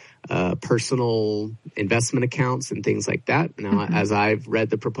into personal investment accounts and things like that. Now, as I've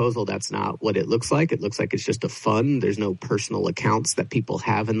read the proposal, that's not what it looks like. It looks like it's just a fund. There's no personal accounts that people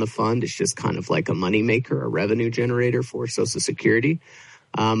have in the fund. It's just kind of like a moneymaker, a revenue generator for Social Security.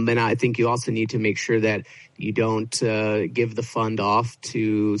 And I think you also need to make sure that you don't give the fund off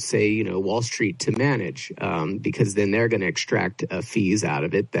to, say, Wall Street to manage, because then they're going to extract fees out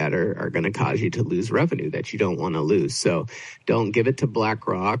of it that are going to cause you to lose revenue that you don't want to lose. So don't give it to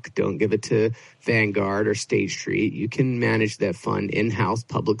BlackRock. Don't give it to Vanguard or State Street. You can manage that fund in-house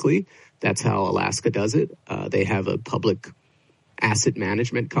publicly. That's how Alaska does it. They have a public asset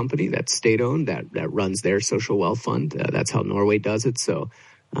management company that's state-owned that runs their social wealth fund. That's how Norway does it. So,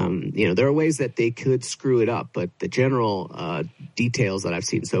 there are ways that they could screw it up, but the general details that I've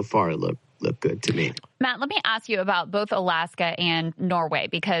seen so far look good to me. Matt, let me ask you about both Alaska and Norway,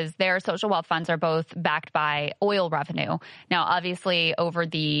 because their social wealth funds are both backed by oil revenue. Now, obviously, over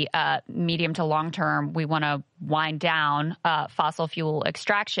the medium to long term, we want to wind down fossil fuel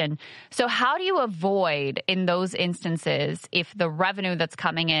extraction. So how do you avoid, in those instances, if the revenue that's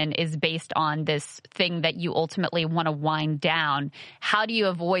coming in is based on this thing that you ultimately want to wind down, how do you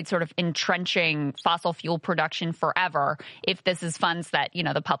avoid sort of entrenching fossil fuel production forever if this is funds that,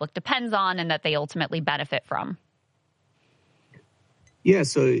 the public depends on and that they ultimately benefit from? Yeah,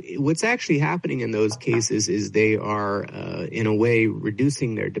 so what's actually happening in those cases is they are, in a way,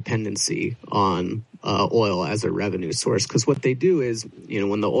 reducing their dependency on oil as a revenue source. Because what they do is,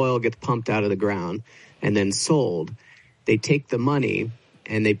 when the oil gets pumped out of the ground and then sold, they take the money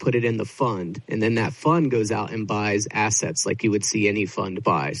and they put it in the fund. And then that fund goes out and buys assets like you would see any fund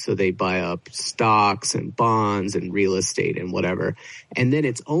buy. So they buy up stocks and bonds and real estate and whatever. And then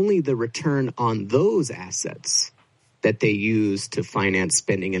it's only the return on those assets that they use to finance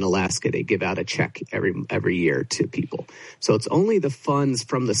spending in Alaska. They give out a check every year to people. So it's only the funds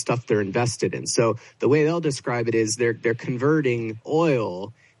from the stuff they're invested in. So the way they'll describe it is they're converting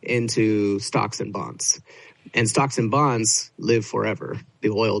oil into stocks and bonds. And stocks and bonds live forever. The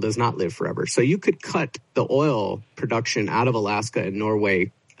oil does not live forever. So you could cut the oil production out of Alaska and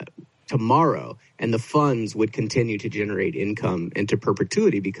Norway tomorrow, and the funds would continue to generate income into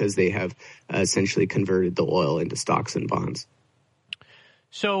perpetuity because they have essentially converted the oil into stocks and bonds.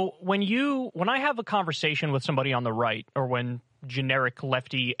 So when I have a conversation with somebody on the right, or when generic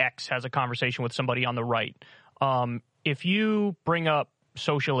lefty X has a conversation with somebody on the right, if you bring up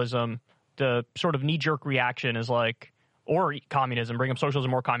socialism, the sort of knee-jerk reaction is like, or communism, bring up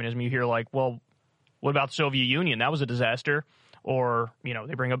socialism or communism, you hear like, well, what about the Soviet Union? That was a disaster. Or,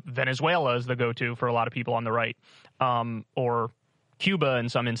 they bring up Venezuela as the go-to for a lot of people on the right, or Cuba in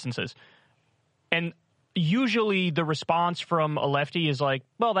some instances. And usually the response from a lefty is like,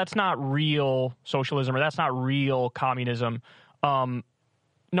 well, that's not real socialism, or that's not real communism.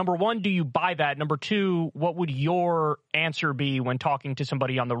 Number one, do you buy that? Number two, what would your answer be when talking to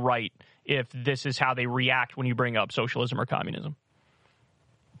somebody on the right if this is how they react when you bring up socialism or communism?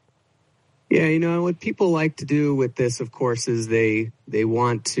 Yeah, what people like to do with this, of course, is they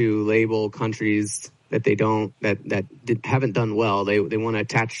want to label countries that haven't done well. They want to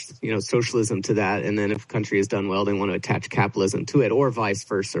attach, socialism to that. And then if a country has done well, they want to attach capitalism to it, or vice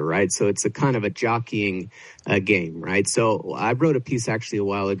versa, right? So it's a kind of a jockeying game, right? So I wrote a piece actually a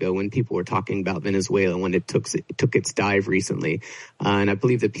while ago when people were talking about Venezuela when it took its dive recently. And I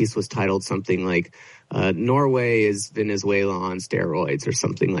believe the piece was titled something like, Norway is Venezuela on steroids or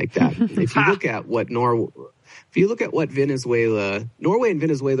something like that. If you look at what Norway and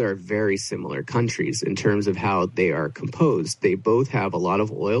Venezuela are very similar countries in terms of how they are composed. They both have a lot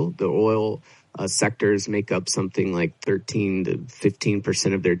of oil. The oil sectors make up something like 13 to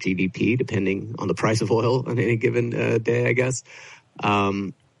 15% of their GDP, depending on the price of oil on any given day, I guess.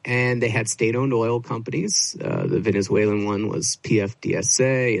 And they had state-owned oil companies. The Venezuelan one was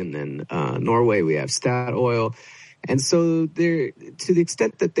PFDSA, and then Norway we have Statoil. And so to the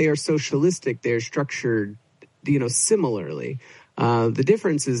extent that they are socialistic, they're structured, similarly. The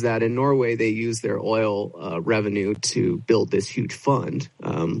difference is that in Norway they use their oil revenue to build this huge fund,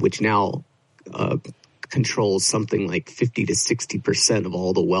 which now controls something like 50 to 60% of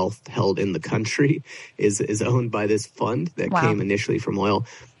all the wealth held in the country is owned by this fund that came initially from oil.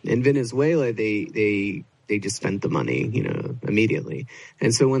 In Venezuela, they just spent the money, immediately.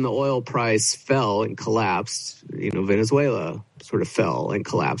 And so when the oil price fell and collapsed, Venezuela sort of fell and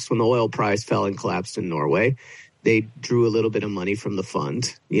collapsed. When the oil price fell and collapsed in Norway, they drew a little bit of money from the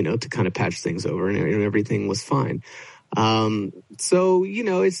fund, to kind of patch things over, and everything was fine. So,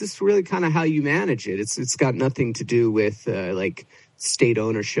 it's just really kind of how you manage it. It's got nothing to do with, state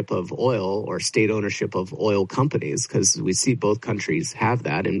ownership of oil or state ownership of oil companies, because we see both countries have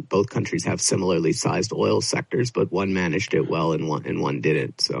that, and both countries have similarly sized oil sectors, but one managed it well and one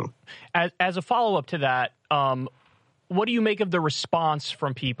didn't. So, as a follow-up to that, what do you make of the response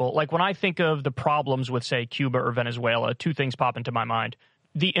from people? Like, when I think of the problems with, say, Cuba or Venezuela, two things pop into my mind.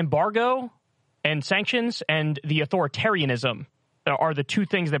 The embargo and sanctions and the authoritarianism are the two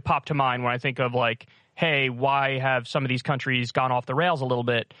things that pop to mind when I think of, like, hey, why have some of these countries gone off the rails a little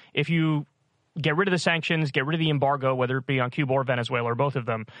bit? If you get rid of the sanctions, get rid of the embargo, whether it be on Cuba or Venezuela or both of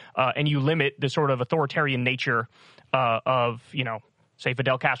them, and you limit the sort of authoritarian nature of, say,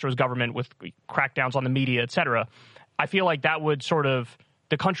 Fidel Castro's government with crackdowns on the media, et cetera, I feel like that would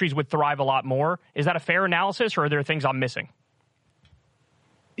the countries would thrive a lot more. Is that a fair analysis, or are there things I'm missing?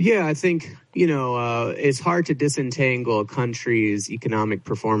 Yeah, I think, it's hard to disentangle a country's economic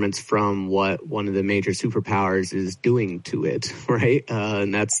performance from what one of the major superpowers is doing to it, right?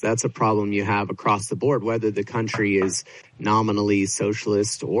 And that's a problem you have across the board, whether the country is nominally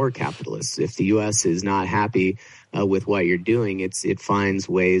socialist or capitalist. If the U.S. is not happy with what you're doing, it finds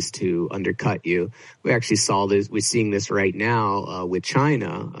ways to undercut you. We actually saw this. We're seeing this right now with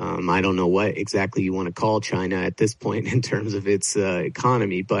China. I don't know what exactly you want to call China at this point in terms of its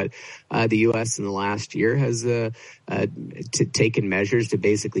economy, but the U.S. in the last year has taken measures to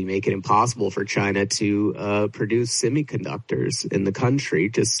basically make it impossible for China to produce semiconductors in the country,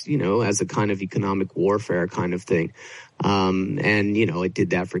 just as a kind of economic warfare kind of thing. And it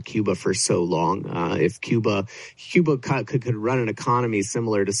did that for Cuba for so long. If Cuba could run an economy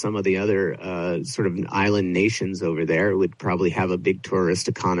similar to some of the other sort of island nations over there, it would probably have a big tourist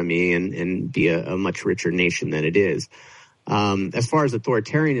economy and be a much richer nation than it is. As far as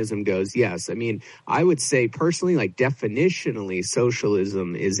authoritarianism goes, yes. I mean, I would say personally, like definitionally,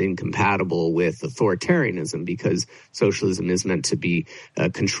 socialism is incompatible with authoritarianism because socialism is meant to be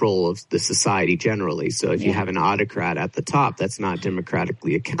control of the society generally. So if you have an autocrat at the top that's not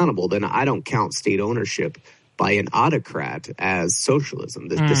democratically accountable, then I don't count state ownership by an autocrat as socialism.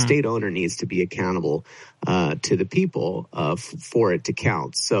 The state owner needs to be accountable to the people for it to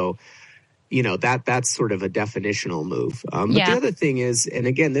count. So, that's sort of a definitional move. But the other thing is, and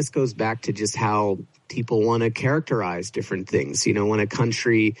again, this goes back to just how people want to characterize different things. When a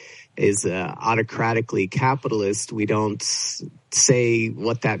country is autocratically capitalist, we don't say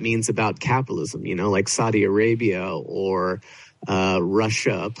what that means about capitalism, like Saudi Arabia or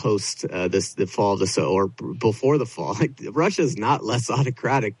Russia post the fall of the or before the fall. Like, Russia is not less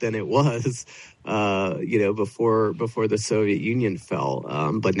autocratic than it was before the Soviet Union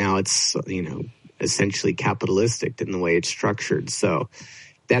fell, but now it's essentially capitalistic in the way it's structured. So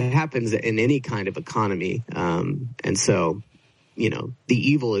that happens in any kind of economy, and so the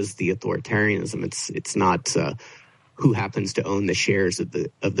evil is the authoritarianism. It's not who happens to own the shares of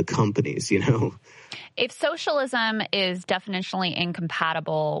the companies. If socialism is definitionally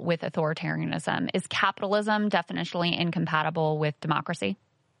incompatible with authoritarianism, is capitalism definitionally incompatible with democracy?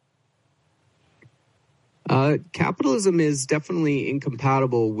 Capitalism is definitely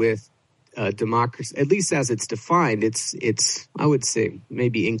incompatible with democracy, at least as it's defined, it's I would say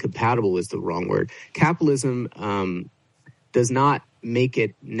maybe incompatible is the wrong word. Capitalism does not make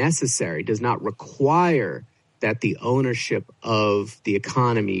it necessary, does not require that the ownership of the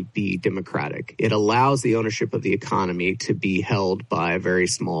economy be democratic. It allows the ownership of the economy to be held by a very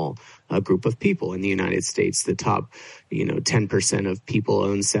small group of people. In the United States, the top 10% of people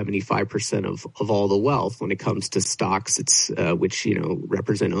own 75% of all the wealth. When it comes to stocks, it's which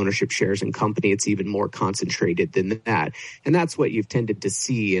represent ownership shares in company, it's even more concentrated than that. And that's what you've tended to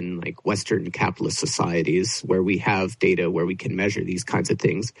see in like Western capitalist societies, where we have data where we can measure these kinds of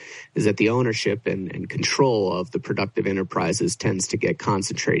things, is that the ownership and control of the productive enterprises tends to get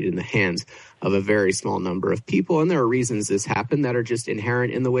concentrated in the hands of a very small number of people. And there are reasons this happened that are just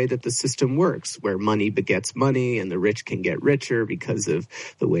inherent in the way that the system works, where money begets money and the rich can get richer because of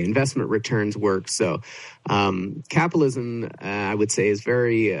the way investment returns work. So capitalism, I would say, is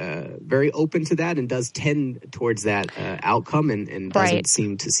very open to that and does tend towards that outcome and doesn't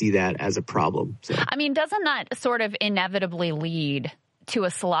seem to see that as a problem. So. I mean, doesn't that sort of inevitably lead to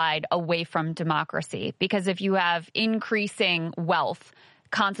a slide away from democracy? Because if you have increasing wealth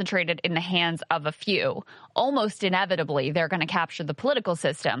concentrated in the hands of a few, almost inevitably they're going to capture the political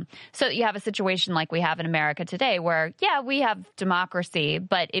system. So you have a situation like we have in America today where, yeah, we have democracy,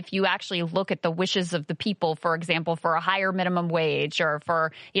 but if you actually look at the wishes of the people, for example, for a higher minimum wage or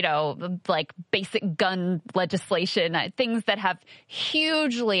for, like basic gun legislation, things that have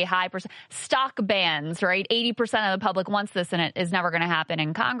hugely high stock bans, right? 80% of the public wants this and it is never going to happen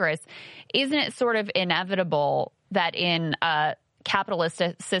in Congress. Isn't it sort of inevitable that in a capitalist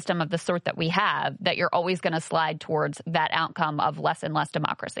system of the sort that we have, that you're always going to slide towards that outcome of less and less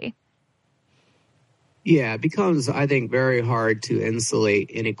democracy? Yeah, it becomes, I think, very hard to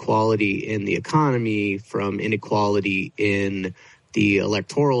insulate inequality in the economy from inequality in the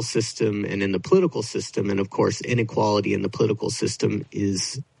electoral system and in the political system. And of course, inequality in the political system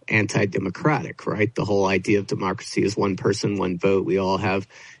is anti-democratic, right? The whole idea of democracy is one person, one vote. We all have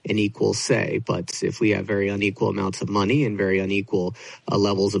an equal say. But if we have very unequal amounts of money and very unequal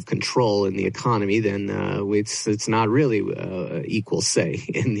levels of control in the economy, then it's not really equal say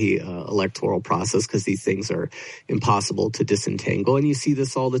in the electoral process, because these things are impossible to disentangle. And you see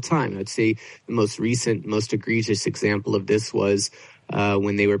this all the time. I'd say the most recent, most egregious example of this was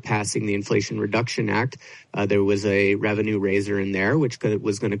when they were passing the Inflation Reduction Act. There was a revenue raiser in there, which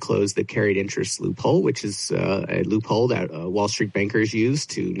was going to close the carried interest loophole, which is a loophole that Wall Street bankers use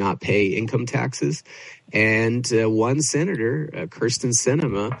to not pay income taxes. And one senator, Kirsten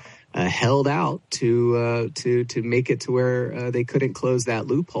Sinema, held out to make it to where they couldn't close that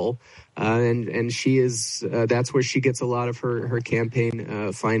loophole. And she is, that's where she gets a lot of her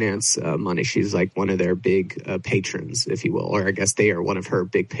campaign finance money. She's like one of their big patrons, if you will, or I guess they are one of her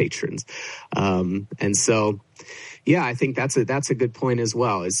big patrons. And so, yeah, I think that's a good point as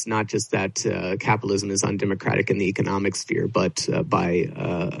well. It's not just that capitalism is undemocratic in the economic sphere, but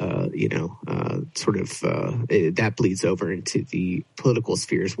that bleeds over into the political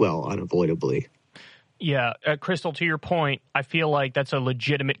sphere as well, unavoidably. Yeah, Crystal, to your point, I feel like that's a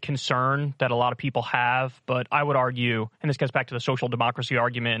legitimate concern that a lot of people have, but I would argue, and this gets back to the social democracy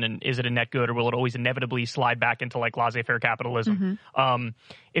argument, and is it a net good or will it always inevitably slide back into like laissez-faire capitalism? Mm-hmm.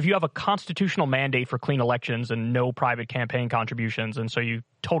 If you have a constitutional mandate for clean elections and no private campaign contributions, and so you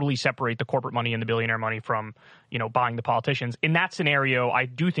totally separate the corporate money and the billionaire money from, buying the politicians, in that scenario, I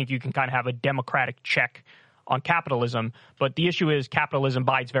do think you can kind of have a democratic check on capitalism, but the issue is capitalism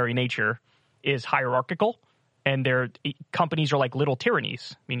by its very nature is hierarchical, and their companies are like little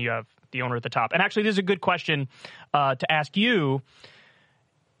tyrannies. I mean, you have the owner at the top. And actually, this is a good question to ask you.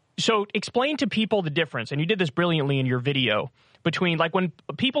 So explain to people the difference, and you did this brilliantly in your video, between like when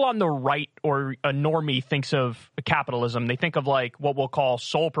people on the right or a normie thinks of capitalism, they think of like what we'll call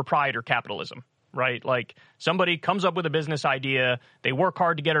sole proprietor capitalism, right? Like somebody comes up with a business idea, they work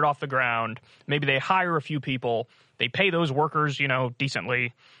hard to get it off the ground, maybe they hire a few people, they pay those workers,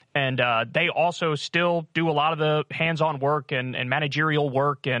 decently, and they also still do a lot of the hands-on work and managerial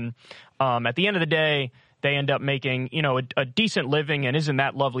work. And at the end of the day, they end up making, a decent living. And isn't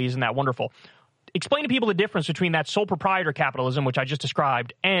that lovely? Isn't that wonderful? Explain to people the difference between that sole proprietor capitalism, which I just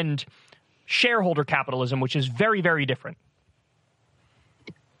described, and shareholder capitalism, which is very, very different.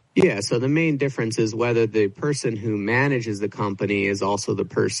 Yeah, so the main difference is whether the person who manages the company is also the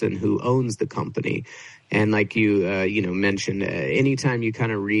person who owns the company. And like you mentioned, anytime you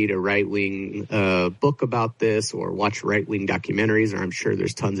kind of read a right-wing book about this or watch right-wing documentaries, or I'm sure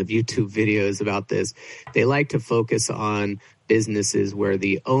there's tons of YouTube videos about this, they like to focus on businesses where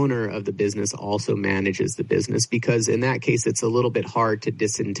the owner of the business also manages the business, because in that case, it's a little bit hard to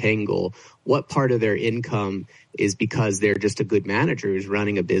disentangle what part of their income is because they're just a good manager who's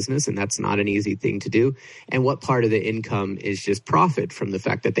running a business, and that's not an easy thing to do, and what part of the income is just profit from the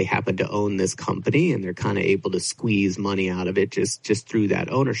fact that they happen to own this company and they're kind of able to squeeze money out of it just through that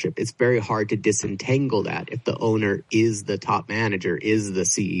ownership. It's very hard to disentangle that if the owner is the top manager, is the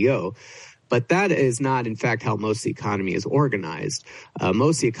CEO. But that is not, in fact, how most of the economy is organized.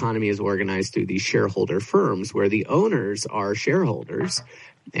 Most of the economy is organized through these shareholder firms where the owners are shareholders,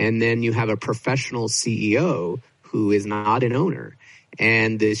 and then you have a professional CEO who is not an owner.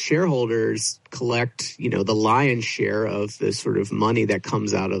 And the shareholders collect, the lion's share of the sort of money that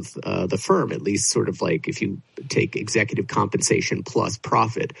comes out of the firm, at least sort of like if you take executive compensation plus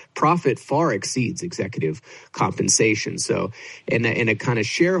profit. Profit far exceeds executive compensation. So in a kind of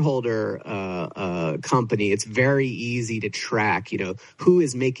shareholder company, it's very easy to track, who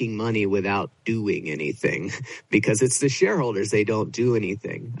is making money without doing anything because it's the shareholders. They don't do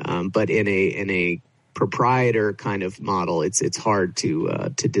anything. But in a proprietor kind of model, it's hard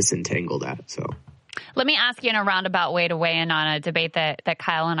to disentangle that. So let me ask you in a roundabout way to weigh in on a debate that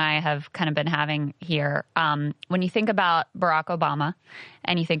Kyle and I have kind of been having here. When you think about Barack Obama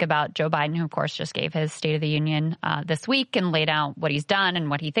and you think about Joe Biden, who of course just gave his State of the Union this week and laid out what he's done and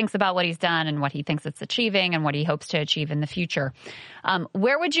what he thinks about what he's done and what he thinks it's achieving and what he hopes to achieve in the future,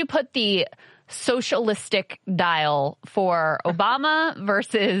 where would you put the socialistic dial for Obama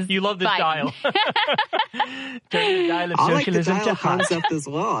versus You love this Biden? Dial. Turn the dial of I like the socialism dial to hot. concept as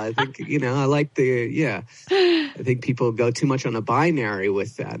well. I think, I like I think people go too much on a binary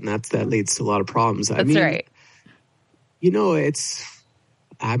with that, and that leads to a lot of problems. That's right.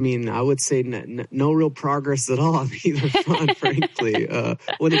 I would say no real progress at all on either front, frankly,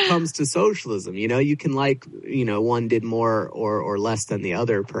 when it comes to socialism. You can one did more or less than the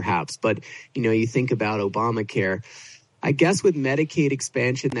other, perhaps. But, you think about Obamacare. I guess with Medicaid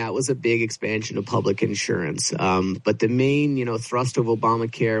expansion, that was a big expansion of public insurance. But the main, thrust of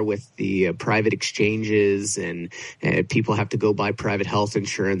Obamacare with the private exchanges and people have to go buy private health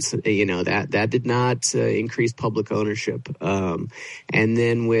insurance, that did not increase public ownership. And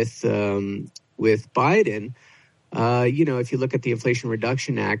then with Biden, if you look at the Inflation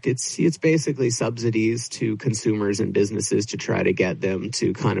Reduction Act, it's basically subsidies to consumers and businesses to try to get them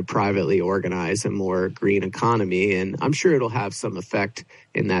to kind of privately organize a more green economy. And I'm sure it'll have some effect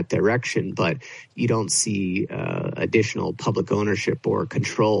in that direction, but you don't see additional public ownership or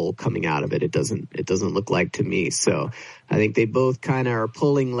control coming out of it. It doesn't look like to me. So I think they both kind of are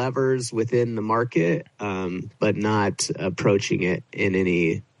pulling levers within the market, but not approaching it in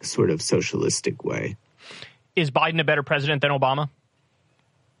any sort of socialistic way. Is Biden a better president than Obama?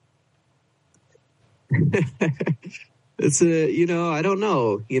 It's I don't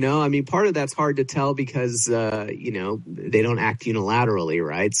know. Part of that's hard to tell because, they don't act unilaterally,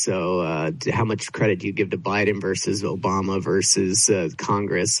 right? So how much credit do you give to Biden versus Obama versus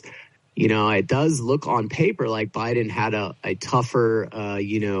Congress? It does look on paper like Biden had a tougher,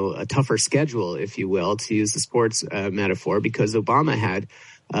 a tougher schedule, if you will, to use the sports metaphor, because Obama had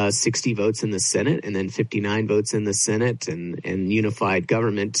 60 votes in the Senate and then 59 votes in the Senate and unified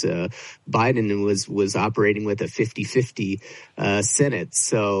government. Biden was operating with a 50-50 Senate.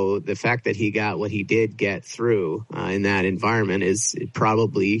 So the fact that he got what he did get through in that environment it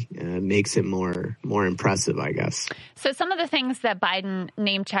probably makes him more impressive, I guess. So some of the things that Biden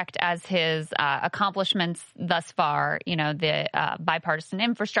name-checked as his accomplishments thus far, the bipartisan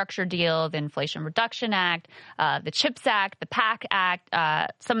infrastructure deal, the Inflation Reduction Act, the CHIPS Act, the PAC Act,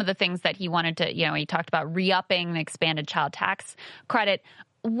 some of the things that he wanted to, he talked about re-upping the expanded child tax credit.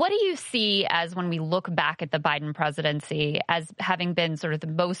 What do you see as, when we look back at the Biden presidency, as having been sort of the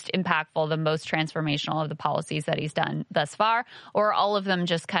most impactful, the most transformational of the policies that he's done thus far, or are all of them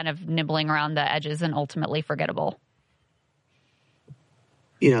just kind of nibbling around the edges and ultimately forgettable?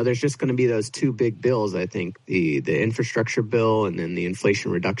 There's just going to be those two big bills, I think, the infrastructure bill and then the Inflation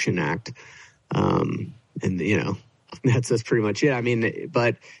Reduction Act. That's pretty much it.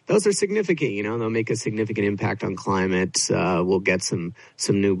 But those are significant, they'll make a significant impact on climate. We'll get some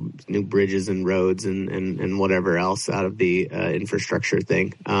new bridges and roads and whatever else out of the infrastructure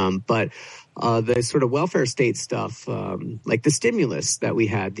thing. But the sort of welfare state stuff, like the stimulus that we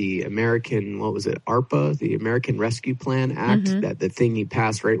had, the American, ARPA, the American Rescue Plan Act, that the thing he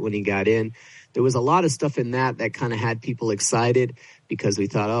passed right when he got in. There was a lot of stuff in that kind of had people excited because we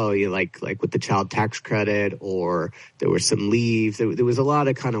thought, like with the child tax credit, or there was some leave. There was a lot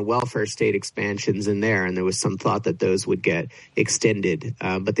of kind of welfare state expansions in there, and there was some thought that those would get extended,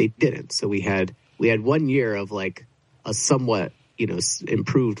 but they didn't. So we had 1 year of like a somewhat,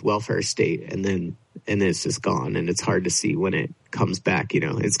 improved welfare state, and then it's just gone, and it's hard to see when it comes back.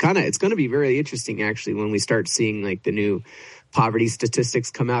 It's going to be very interesting actually when we start seeing like the new poverty statistics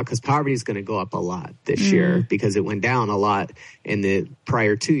come out, because poverty is going to go up a lot this year because it went down a lot in the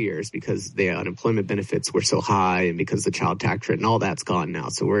prior 2 years because the unemployment benefits were so high and because the child tax credit and all that's gone now.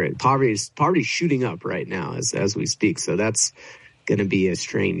 So poverty's shooting up right now as we speak. So that's going to be a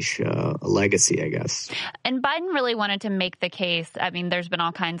strange legacy, I guess. And Biden really wanted to make the case. I mean, there's been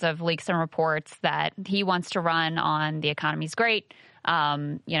all kinds of leaks and reports that he wants to run on the economy's great.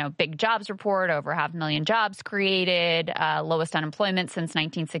 Big jobs report, over 500,000 jobs created, lowest unemployment since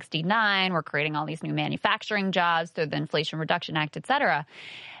 1969. We're creating all these new manufacturing jobs through the Inflation Reduction Act, et cetera.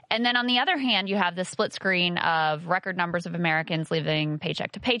 And then on the other hand, you have the split screen of record numbers of Americans living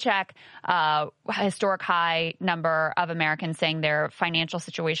paycheck to paycheck, historic high number of Americans saying their financial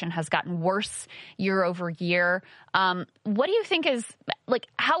situation has gotten worse year over year. What do you think is,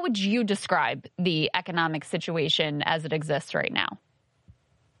 how would you describe the economic situation as it exists right now?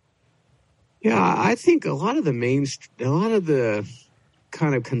 Yeah, I think a lot of the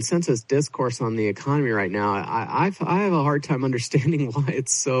kind of consensus discourse on the economy right now, I have a hard time understanding why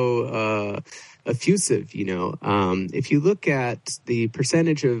it's so effusive. If you look at the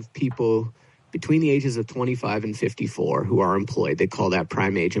percentage of people between the ages of 25 and 54 who are employed, they call that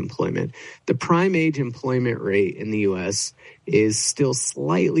prime age employment. The prime age employment rate in the U.S. is still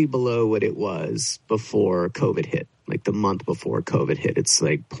slightly below what it was before COVID hit. Like the month before COVID hit, it's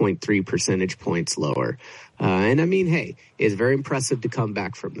like 0.3 percentage points lower. And I mean, hey, it's very impressive to come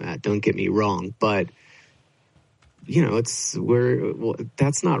back from that. Don't get me wrong. But, that's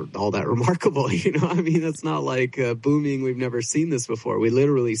not all that remarkable. I mean, that's not like booming. We've never seen this before. We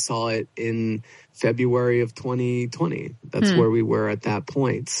literally saw it in February of 2020. That's where we were at that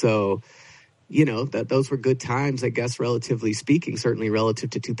point. So, that those were good times, I guess, relatively speaking, certainly relative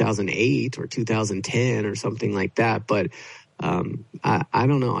to 2008 or 2010 or something like that. But I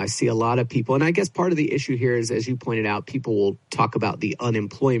don't know. I see a lot of people. And I guess part of the issue here is, as you pointed out, people will talk about the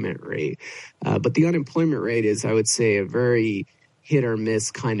unemployment rate. But the unemployment rate is, I would say, a very hit or miss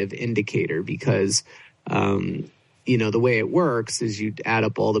kind of indicator because the way it works is you add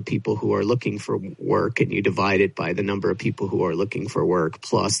up all the people who are looking for work and you divide it by the number of people who are looking for work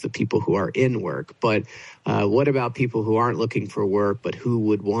plus the people who are in work. But what about people who aren't looking for work but who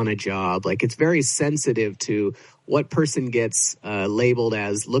would want a job? Like, it's very sensitive to what person gets labeled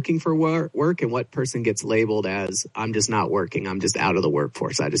as looking for work and what person gets labeled as I'm just not working. I'm just out of the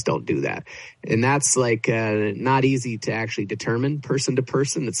workforce. I just don't do that. And that's like not easy to actually determine person to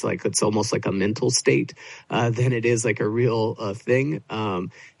person. It's almost like a mental state than it is like a real thing.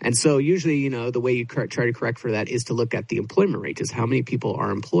 And so usually, the way you try to correct for that is to look at the employment rate, just how many people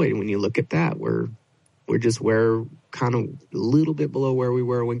are employed. And when you look at that, we're kind of a little bit below where we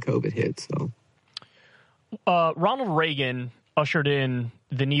were when COVID hit. So. Ronald Reagan ushered in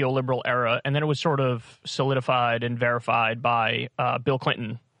the neoliberal era, and then it was sort of solidified and verified by Bill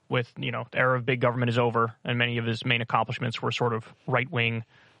Clinton with, the era of big government is over, and many of his main accomplishments were sort of right-wing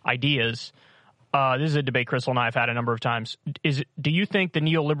ideas. This is a debate Crystal and I have had a number of times. Do you think the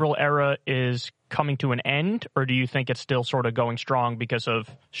neoliberal era is coming to an end, or do you think it's still sort of going strong because of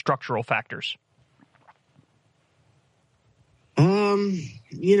structural factors?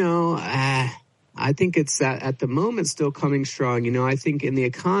 I think it's at the moment still coming strong. I think in the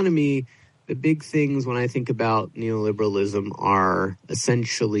economy, the big things when I think about neoliberalism are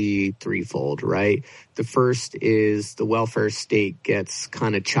essentially threefold, right? The first is the welfare state gets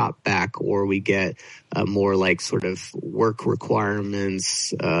kind of chopped back, or we get more like sort of work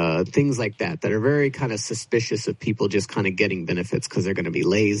requirements, things like that are very kind of suspicious of people just kind of getting benefits because they're going to be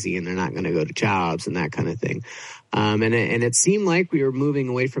lazy and they're not going to go to jobs and that kind of thing. And it seemed like we were moving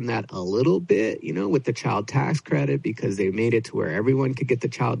away from that a little bit, with the child tax credit, because they made it to where everyone could get the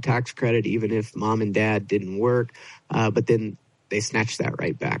child tax credit, even if mom and dad didn't work. But then they snatched that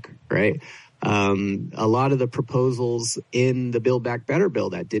right back, right? A lot of the proposals in the Build Back Better bill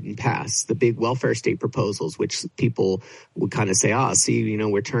that didn't pass, the big welfare state proposals, which people would kind of say,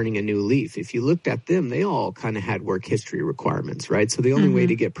 we're turning a new leaf. If you looked at them, they all kind of had work history requirements, right? So the only way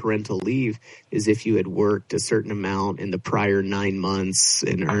to get parental leave is if you had worked a certain amount in the prior 9 months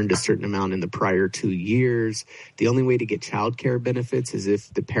and earned a certain amount in the prior 2 years. The only way to get child care benefits is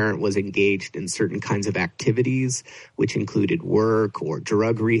if the parent was engaged in certain kinds of activities, which included work or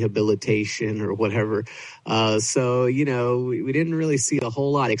drug rehabilitation or whatever. So, we didn't really see a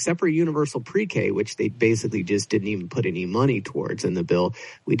whole lot, except for universal pre-K, which they basically just didn't even put any money towards in the bill.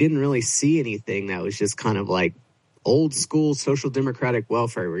 We didn't really see anything that was just kind of like old school social democratic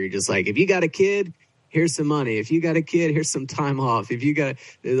welfare, where you're just like, if you got a kid, here's some money. If you got a kid, here's some time off. If you got,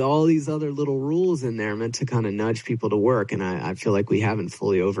 there's all these other little rules in there meant to kind of nudge people to work. And I feel like we haven't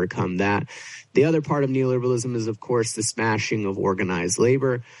fully overcome that. The other part of neoliberalism is, of course, the smashing of organized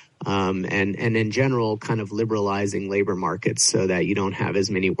labor. And in general, kind of liberalizing labor markets so that you don't have as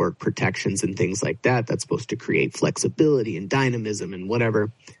many work protections and things like that. That's supposed to create flexibility and dynamism and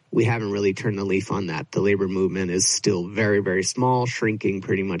whatever. We haven't really turned the leaf on that. The labor movement is still very, very small, shrinking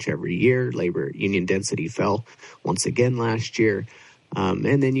pretty much every year. Labor union density fell once again last year.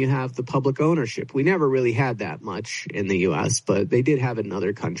 And then you have the public ownership. We never really had that much in the U.S., but they did have it in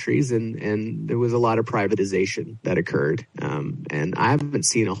other countries, and there was a lot of privatization that occurred. And I haven't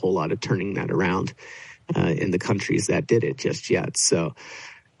seen a whole lot of turning that around in the countries that did it just yet. So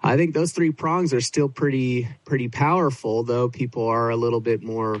I think those three prongs are still pretty powerful, though people are a little bit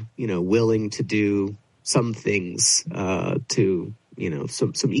more, willing to do some things to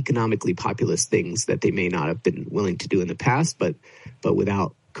some economically populist things that they may not have been willing to do in the past, but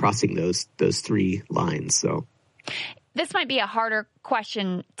without crossing those three lines. So this might be a harder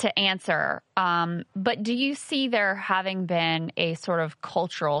question to answer, but do you see there having been a sort of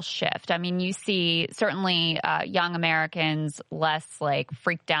cultural shift? I mean, you see certainly young Americans less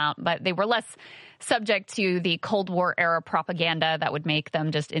freaked out, but they were less subject to the Cold War era propaganda that would make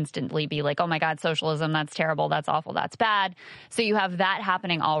them just instantly be like, oh my God, socialism, that's terrible, that's awful, that's bad. So you have that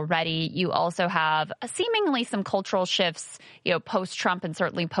happening already. You also have seemingly some cultural shifts, post-Trump and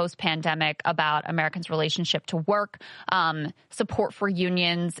certainly post-pandemic about Americans' relationship to work. Support for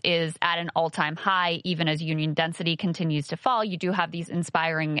unions is at an all-time high, even as union density continues to fall. You do have these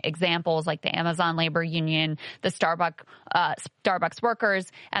inspiring examples like the Amazon labor union, the Starbucks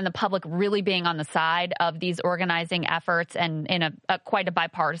workers, and the public really being on the side of these organizing efforts and in a quite a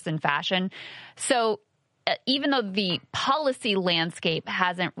bipartisan fashion. So even though the policy landscape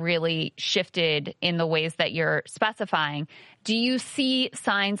hasn't really shifted in the ways that you're specifying, do you see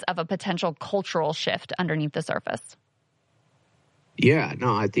signs of a potential cultural shift underneath the surface? Yeah,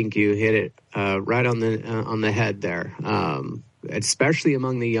 no, I think you hit it right on the head there. Especially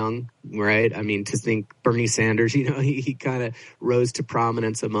among the young, right? I mean, to think Bernie Sanders, he kind of rose to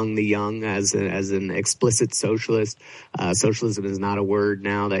prominence among the young as an explicit socialist. Socialism is not a word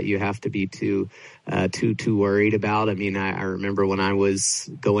now that you have to be too worried about. I mean, I remember when I was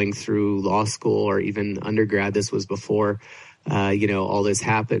going through law school or even undergrad, this was before all this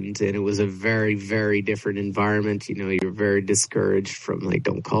happened, and it was a very, very different environment. You're very discouraged from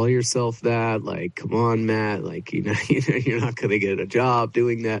don't call yourself that. Come on, Matt. you're not going to get a job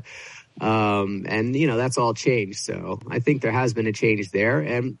doing that. And that's all changed. So I think there has been a change there,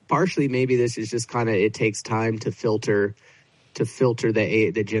 and partially maybe this is just it takes time to filter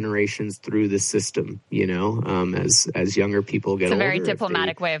the generations through the system, as younger people get older. It's a very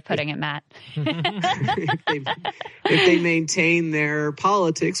diplomatic way of putting it, Matt. if they maintain their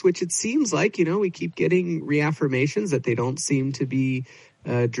politics, which it seems like, we keep getting reaffirmations that they don't seem to be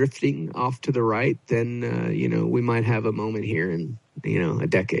drifting off to the right, then, we might have a moment here in, a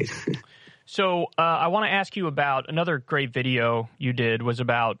decade. So I want to ask you about another great video you did was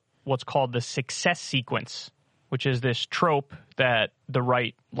about what's called the success sequence, which is this trope that the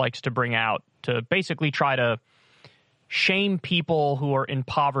right likes to bring out to basically try to shame people who are in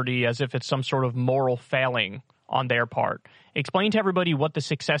poverty as if it's some sort of moral failing on their part. Explain to everybody what the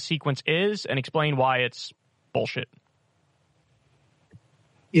success sequence is and explain why it's bullshit.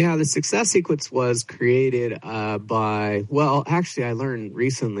 Yeah, the success sequence was created I learned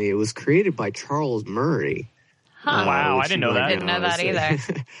recently it was created by Charles Murray. Huh. Wow, I didn't know that. I didn't know that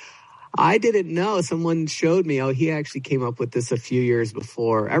either. I didn't know. Someone showed me. Oh, he actually came up with this a few years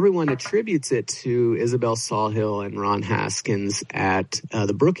before. Everyone attributes it to Isabel Sawhill and Ron Haskins at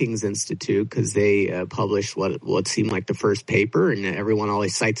the Brookings Institute because they published what seemed like the first paper, and everyone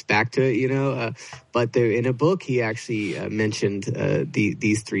always cites back to it, but in a book, he actually mentioned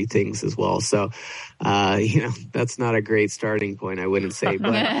these three things as well. So, that's not a great starting point, I wouldn't say.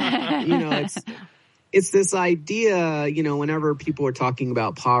 But, it's this idea, whenever people are talking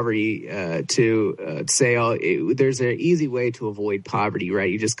about poverty, to say, there's an easy way to avoid poverty,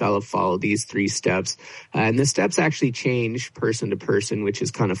 right? You just got to follow these three steps. And the steps actually change person to person, which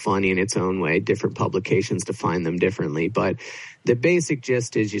is kind of funny in its own way. Different publications define them differently. But the basic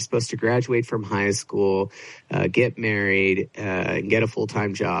gist is you're supposed to graduate from high school, get married, and get a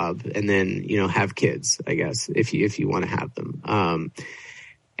full-time job, and then, have kids, I guess, if you want to have them.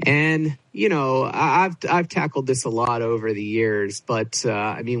 And, I've tackled this a lot over the years, but,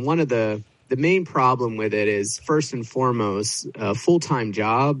 one of the main problem with it is, first and foremost, a full-time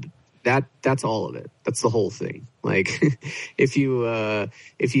job That's all of it. That's the whole thing. Like, if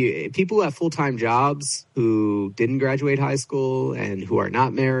people who have full-time jobs who didn't graduate high school and who are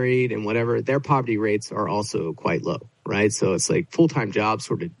not married and whatever, their poverty rates are also quite low, right? So it's like full-time job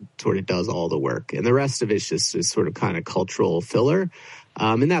sort of does all the work, and the rest of it's just this sort of kind of cultural filler.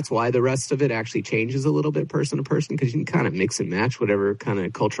 And that's why the rest of it actually changes a little bit person to person, because you can kind of mix and match whatever kind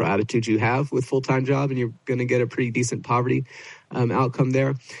of cultural attitude you have with full-time job, and you're going to get a pretty decent poverty outcome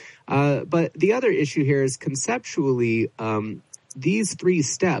there. But the other issue here is conceptually, these 3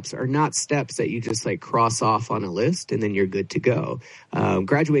 steps are not steps that you just like cross off on a list and then you're good to go.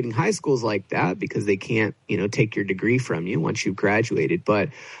 Graduating high school is like that because they can't, take your degree from you once you've graduated. But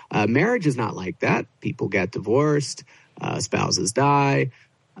marriage is not like that. People get divorced, spouses die,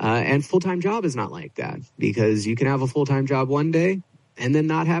 and full-time job is not like that, because you can have a full-time job one day and then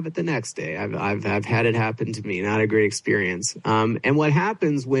not have it the next day. I've had it happen to me. Not a great experience. And what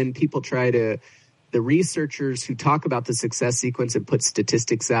happens when people the researchers who talk about the success sequence and put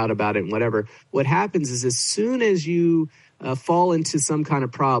statistics out about it and whatever, what happens is as soon as you fall into some kind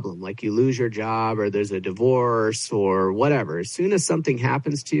of problem, like you lose your job or there's a divorce or whatever, as soon as something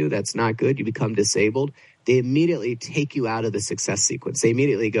happens to you that's not good, you become disabled, they immediately take you out of the success sequence. They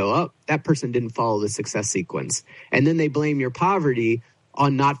immediately go, oh, that person didn't follow the success sequence. And then they blame your poverty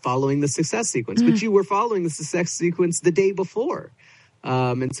on not following the success sequence. But you were following the success sequence the day before.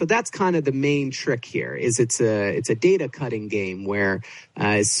 And so that's kind of the main trick here, is it's a data cutting game where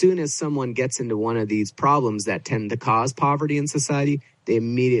as soon as someone gets into one of these problems that tend to cause poverty in society, they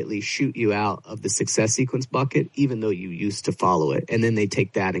immediately shoot you out of the success sequence bucket, even though you used to follow it. And then they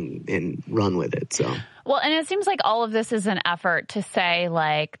take that and run with it. So. Well, and it seems like all of this is an effort to say,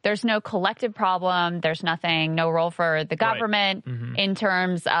 like, there's no collective problem. There's no role for the government in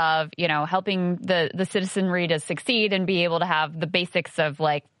terms of, helping the citizenry to succeed and be able to have the basics of,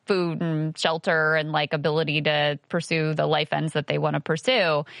 like, food and shelter and like ability to pursue the life ends that they want to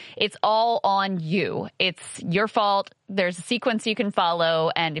pursue. It's all on you. It's your fault. There's a sequence you can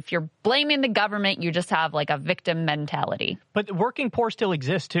follow. And if you're blaming the government, you just have like a victim mentality. But working poor still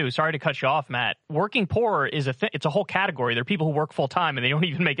exists too. Sorry to cut you off, Matt. Working poor is it's a whole category. There are people who work full time and they don't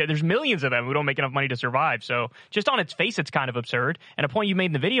even make it. There's millions of them who don't make enough money to survive. So just on its face, it's kind of absurd. And a point you made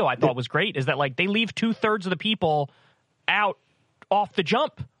in the video I thought was great is that like they leave 2/3 of the people out off the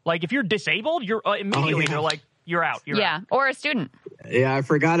jump. Like if you're disabled, you're immediately they're like, you're out. You're out. Or a student. Yeah, I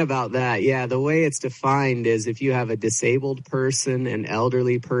forgot about that. Yeah, the way it's defined is if you have a disabled person, an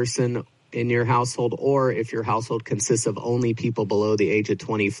elderly person in your household, or if your household consists of only people below the age of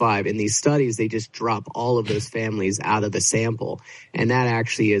 25. In these studies, they just drop all of those families out of the sample. And that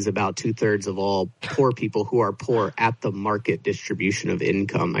actually is about 2/3 of all poor people who are poor at the market distribution of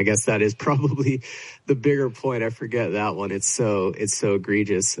income. I guess that is probably the bigger point. I forget that one. It's so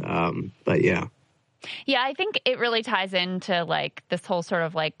egregious. But yeah. Yeah, I think it really ties into like this whole sort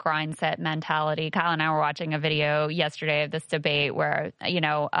of like grind set mentality. Kyle and I were watching a video yesterday of this debate where,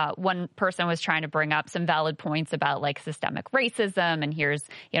 one person was trying to bring up some valid points about like systemic racism. And here's,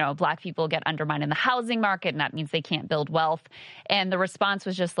 Black people get undermined in the housing market and that means they can't build wealth. And the response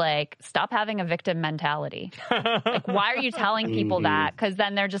was just like, stop having a victim mentality. Like, why are you telling people that? Because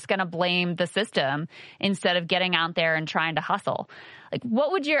then they're just going to blame the system instead of getting out there and trying to hustle. Like,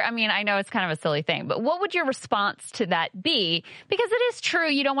 what would I know it's kind of a silly thing, but what would your response to that be? Because it is true,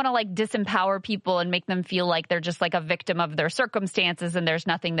 you don't want to like disempower people and make them feel like they're just like a victim of their circumstances and there's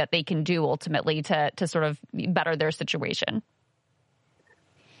nothing that they can do ultimately to sort of better their situation.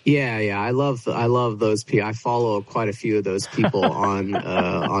 Yeah. I love those people. I follow quite a few of those people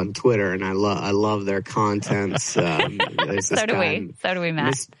on Twitter, and I love their content. There's this so do we,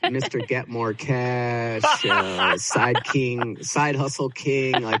 Matt. Mr. Get More Cash, Side Hustle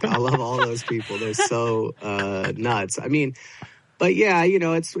King. Like, I love all those people. They're so nuts. I mean, but yeah,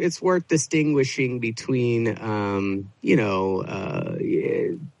 it's worth distinguishing between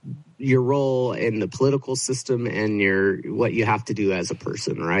your role in the political system and what you have to do as a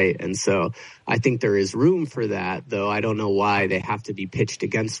person, right? And so I think there is room for that, though I don't know why they have to be pitched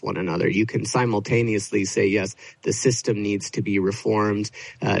against one another. You can simultaneously say, yes, the system needs to be reformed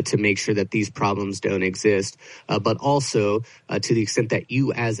to make sure that these problems don't exist, but also to the extent that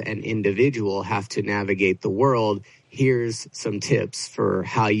you as an individual have to navigate the world, here's some tips for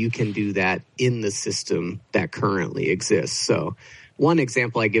how you can do that in the system that currently exists. So one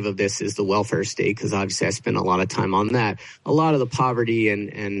example I give of this is the welfare state, because obviously I spent a lot of time on that. A lot of the poverty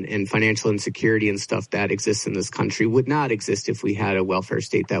and financial insecurity and stuff that exists in this country would not exist if we had a welfare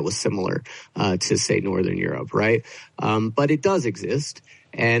state that was similar to, say, Northern Europe, right? But it does exist.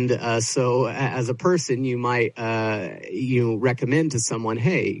 And so as a person, you might recommend to someone,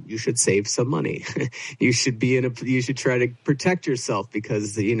 hey, you should save some money. you should try to protect yourself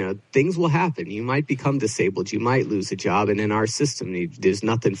because, things will happen. You might become disabled. You might lose a job. And in our system, there's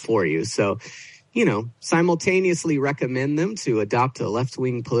nothing for you. So, simultaneously recommend them to adopt a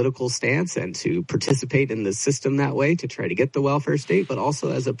left-wing political stance and to participate in the system that way to try to get the welfare state. But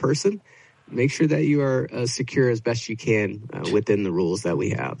also as a person, make sure that you are secure as best you can within the rules that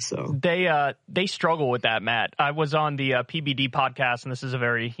we have. So they struggle with that, Matt. I was on the PBD podcast, and this is a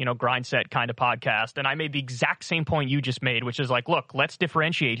very grind set kind of podcast, and I made the exact same point you just made, which is like, look, let's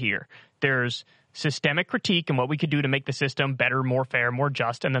differentiate here. There's systemic critique and what we could do to make the system better, more fair, more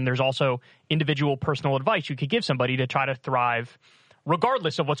just, and then there's also individual personal advice you could give somebody to try to thrive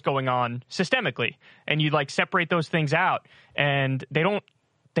regardless of what's going on systemically. And you separate those things out, and they don't.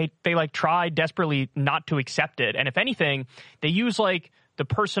 They try desperately not to accept it. And if anything, they use the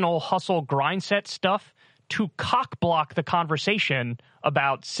personal hustle grind set stuff to cock block the conversation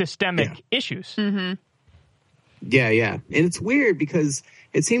about systemic issues. Mm-hmm. Yeah. And it's weird because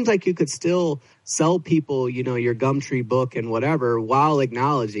it seems like you could still sell people, your Gumtree book and whatever while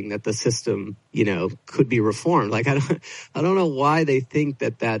acknowledging that the system, could be reformed. I don't know why they think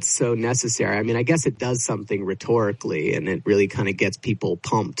that that's so necessary. I mean, I guess it does something rhetorically, and it really kind of gets people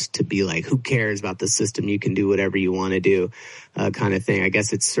pumped to be like, who cares about the system? You can do whatever you want to do, kind of thing. I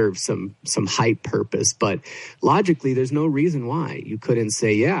guess it serves some hype purpose, but logically, there's no reason why you couldn't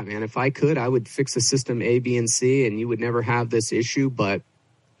say, yeah, man, if I could, I would fix the system A, B, and C, and you would never have this issue, but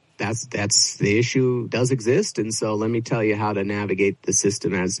that's the issue does exist, and so let me tell you how to navigate the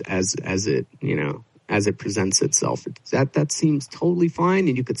system as it as it presents itself. That seems totally fine,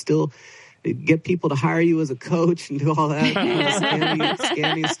 and you could still get people to hire you as a coach and do all that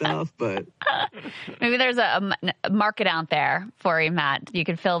scammy stuff. But maybe there's a market out there for you, Matt. You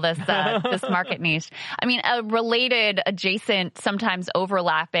could fill this this market niche. I mean, a related, adjacent, sometimes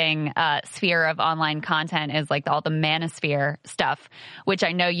overlapping sphere of online content is all the manosphere stuff, which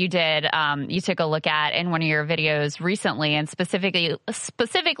I know you did. You took a look at in one of your videos recently, and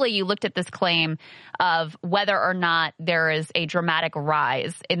specifically, you looked at this claim of whether or not there is a dramatic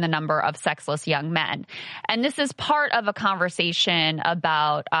rise in the number of sexless young men. And this is part of a conversation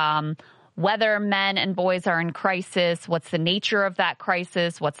about whether men and boys are in crisis, what's the nature of that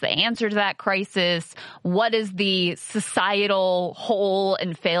crisis, what's the answer to that crisis, what is the societal hole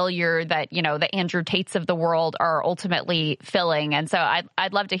and failure that, the Andrew Tates of the world are ultimately filling. And so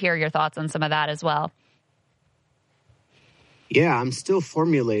I'd love to hear your thoughts on some of that as well. Yeah, I'm still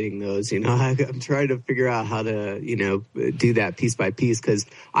formulating those. I'm trying to figure out how to, do that piece by piece, because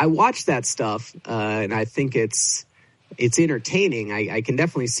I watch that stuff and I think it's entertaining. I can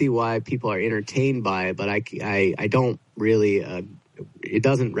definitely see why people are entertained by it, but I don't really. It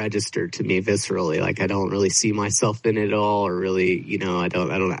doesn't register to me viscerally. I don't really see myself in it at all, or really, I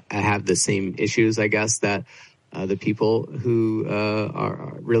have the same issues, I guess, that the people who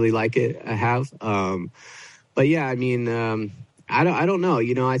are really like it have. But yeah, I mean, I don't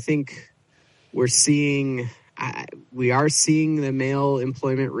know. I think we are seeing the male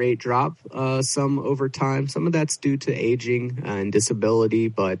employment rate drop some over time. Some of that's due to aging and disability,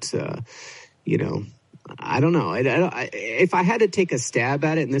 but I don't know. If I had to take a stab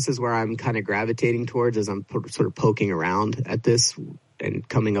at it, and this is where I'm kind of gravitating towards as I'm sort of poking around at this and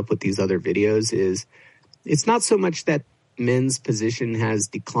coming up with these other videos, is it's not so much that men's position has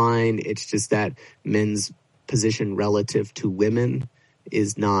declined. It's just that men's position relative to women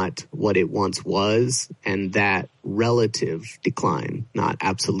is not what it once was, and that relative decline, not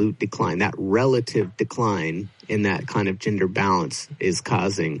absolute decline, that relative decline in that kind of gender balance is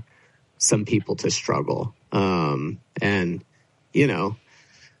causing some people to struggle. And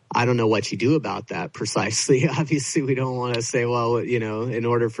I don't know what you do about that precisely. Obviously, we don't want to say, well, in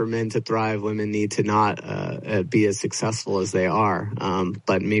order for men to thrive, women need to not be as successful as they are.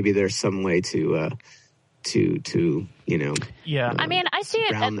 But maybe there's some way to I mean, I see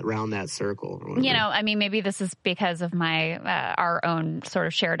it around that circle. I mean, maybe this is because of our own sort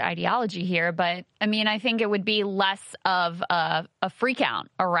of shared ideology here, but I mean, I think it would be less of a freak out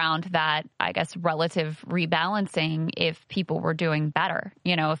around that, I guess, relative rebalancing if people were doing better.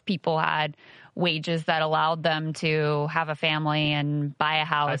 If people had wages that allowed them to have a family and buy a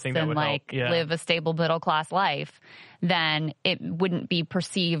house and live a stable middle class life, then it wouldn't be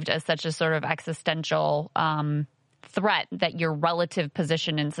perceived as such a sort of existential threat that your relative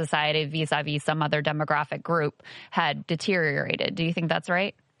position in society vis-a-vis some other demographic group had deteriorated. Do you think that's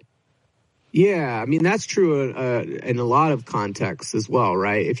right? Yeah, I mean, that's true in a lot of contexts as well,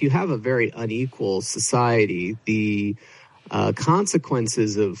 right? If you have a very unequal society, the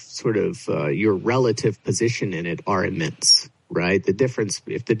consequences of sort of your relative position in it are immense, right?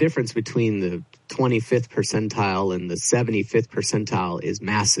 If the difference between the 25th percentile and the 75th percentile is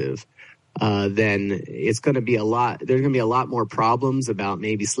massive, then it's going to be there's going to be a lot more problems about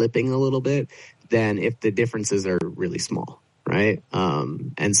maybe slipping a little bit than if the differences are really small, right?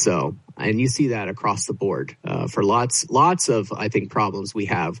 And you see that across the board for lots of, I think, problems we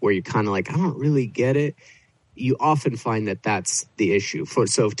have where you're kind of like, I don't really get it. You often find that that's the issue.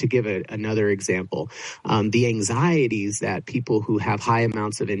 So to give another example, the anxieties that people who have high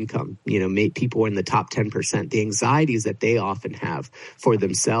amounts of income, people in the top 10%, the anxieties that they often have for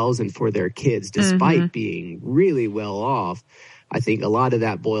themselves and for their kids, despite being really well off, I think a lot of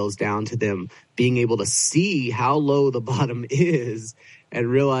that boils down to them being able to see how low the bottom is and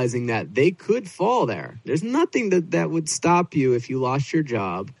realizing that they could fall there. There's nothing that would stop you if you lost your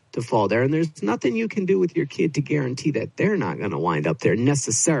job to fall there. And there's nothing you can do with your kid to guarantee that they're not going to wind up there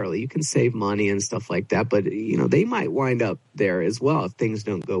necessarily. You can save money and stuff like that, but they might wind up there as well if things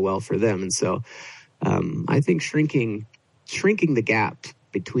don't go well for them. And so I think shrinking the gap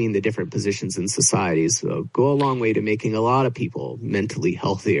between the different positions in societies go a long way to making a lot of people mentally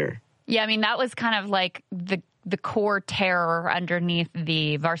healthier. Yeah, I mean, that was kind of like the core terror underneath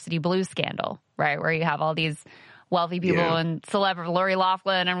the Varsity Blues scandal, right? Where you have all these wealthy people and Lori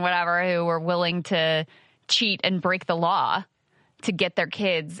Loughlin and whatever who were willing to cheat and break the law to get their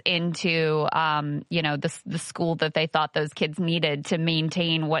kids into, the school that they thought those kids needed to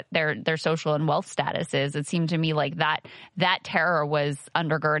maintain what their social and wealth status is. It seemed to me like that terror was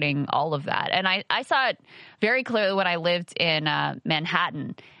undergirding all of that. And I saw it very clearly when I lived in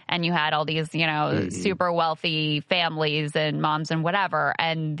Manhattan. And you had all these, super wealthy families and moms and whatever.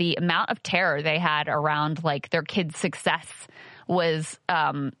 And the amount of terror they had around like their kids' success was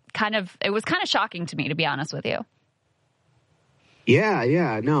kind of shocking to me, to be honest with you.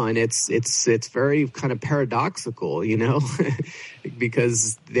 Yeah, no, and it's very kind of paradoxical,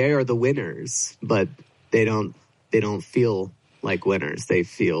 because they are the winners, but they don't feel like winners. They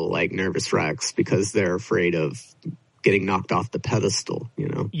feel like nervous wrecks because they're afraid of getting knocked off the pedestal,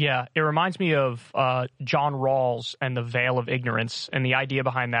 Yeah, it reminds me of John Rawls and the veil of ignorance, and the idea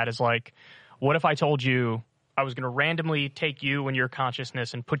behind that is like, what if I told you I was going to randomly take you and your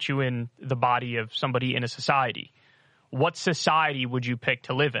consciousness and put you in the body of somebody in a society? What society would you pick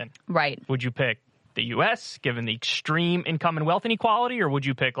to live in? Right. Would you pick the U.S., given the extreme income and wealth inequality, or would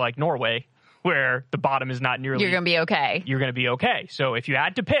you pick like Norway, where the bottom is not nearly... You're going to be okay. You're going to be okay. So if you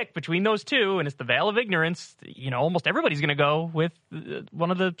had to pick between those two, and it's the veil of ignorance, almost everybody's going to go with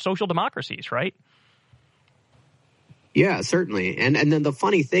one of the social democracies, right? Yeah, certainly. And then the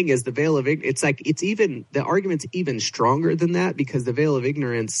funny thing is the veil of ignorance, the argument's even stronger than that, because the veil of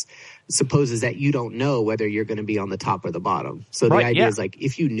ignorance supposes that you don't know whether you're going to be on the top or the bottom. So the idea is like,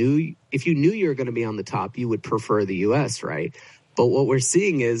 if you knew you were going to be on the top, you would prefer the U.S., right? But what we're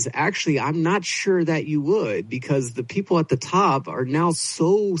seeing is actually, I'm not sure that you would, because the people at the top are now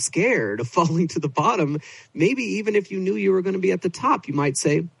so scared of falling to the bottom. Maybe even if you knew you were going to be at the top, you might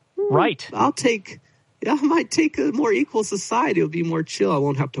say, right, I might take a more equal society. It'll be more chill. I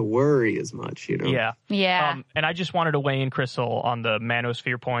won't have to worry as much, Yeah. And I just wanted to weigh in, Crystal, on the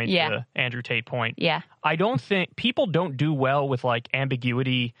manosphere point, the Andrew Tate point. Yeah. I don't think people don't do well with like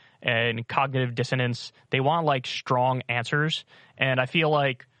ambiguity and cognitive dissonance. They want like strong answers. And I feel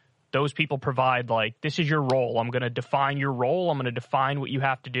like those people provide like, this is your role. I'm going to define your role. I'm going to define what you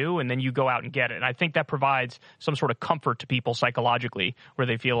have to do. And then you go out and get it. And I think that provides some sort of comfort to people psychologically, where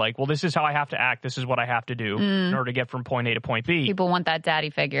they feel like, well, this is how I have to act. This is what I have to do in order to get from point A to point B. People want that daddy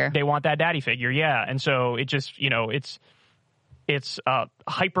figure. They want that daddy figure. Yeah. And so it just, it's a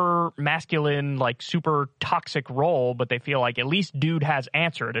hyper masculine, like super toxic role, but they feel like at least dude has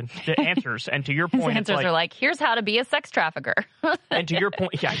answers. And to your point, his answers are like, here's how to be a sex trafficker. And to your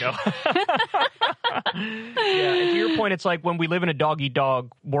point, yeah, I know. And to your point, it's like when we live in a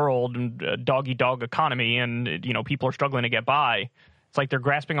dog-eat-dog world and a dog-eat-dog economy, and people are struggling to get by. It's like they're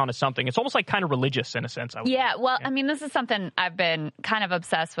grasping onto something. It's almost like kind of religious in a sense. I mean, this is something I've been kind of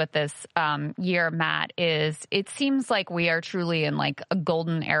obsessed with this year, Matt, is it seems like we are truly in like a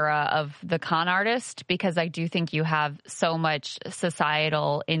golden era of the con artist, because I do think you have so much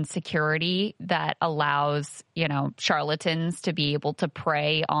societal insecurity that allows, charlatans to be able to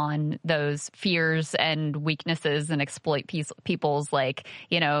prey on those fears and weaknesses and exploit people's like,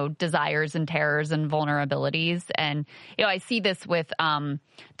 desires and terrors and vulnerabilities. And, I see this with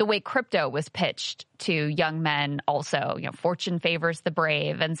the way crypto was pitched to young men also. Fortune favors the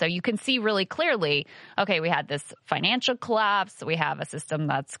brave. And so you can see really clearly, okay, we had this financial collapse. We have a system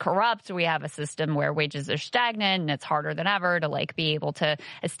that's corrupt. We have a system where wages are stagnant, and it's harder than ever to be able to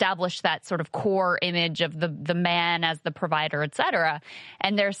establish that sort of core image of the man as the provider, et cetera.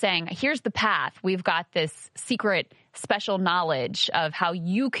 And they're saying, here's the path. We've got this secret special knowledge of how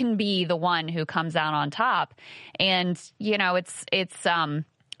you can be the one who comes out on top. And,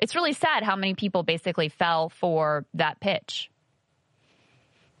 it's really sad how many people basically fell for that pitch.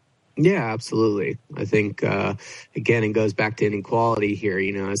 Yeah, absolutely. I think, again, it goes back to inequality here,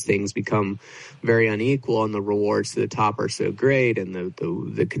 as things become very unequal and the rewards to the top are so great and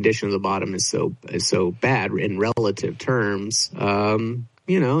the condition of the bottom is so bad in relative terms.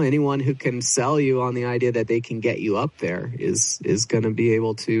 Anyone who can sell you on the idea that they can get you up there is going to be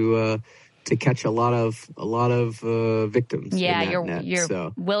able to catch a lot of victims. Yeah,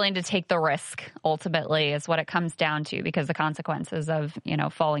 you're willing to take the risk. Ultimately, is what it comes down to, because the consequences of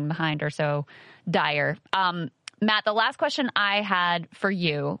falling behind are so dire. Matt, the last question I had for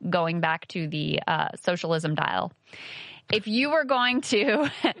you, going back to the socialism dial. If you were going to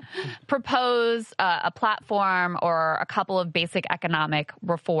propose a platform or a couple of basic economic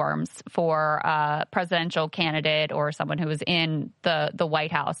reforms for a presidential candidate or someone who was in the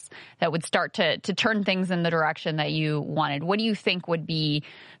White House that would start to turn things in the direction that you wanted, what do you think would be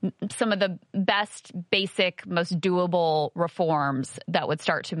some of the best, basic, most doable reforms that would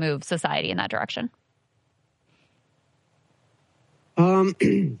start to move society in that direction?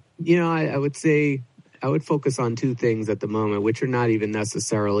 I would say I would focus on two things at the moment, which are not even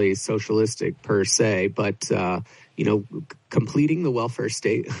necessarily socialistic per se, but, completing the welfare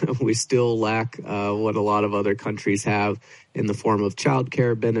state. We still lack what a lot of other countries have in the form of child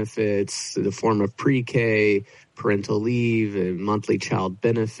care benefits, the form of pre-K, parental leave, and monthly child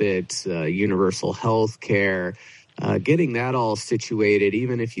benefits, universal health care. Getting that all situated,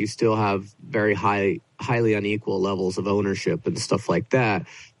 even if you still have very highly unequal levels of ownership and stuff like that,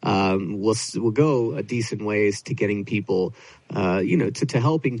 will go a decent ways to getting people, to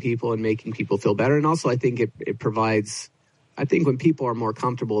helping people and making people feel better. And also, I think it provides. I think when people are more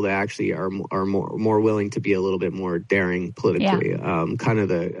comfortable, they actually are more willing to be a little bit more daring politically. Yeah. Kind of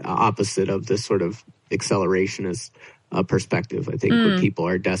the opposite of this sort of accelerationist perspective. I think when people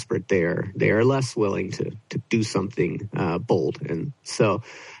are desperate, they are less willing to do something bold. And so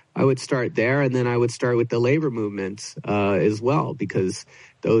I would start there, and then I would start with the labor movement as well, because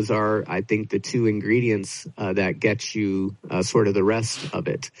those are, I think, the two ingredients that get you sort of the rest of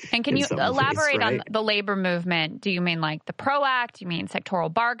it. And can you elaborate on the labor movement? Do you mean like the PRO Act? Do you mean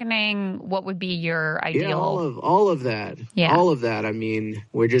sectoral bargaining? What would be your ideal? Yeah, all of that. Yeah. All of that. I mean,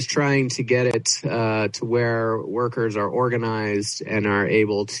 we're just trying to get it to where workers are organized and are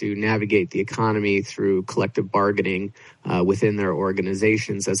able to navigate the economy through collective bargaining within their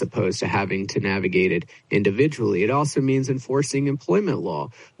organizations, as opposed to having to navigate it individually. It also means enforcing employment law.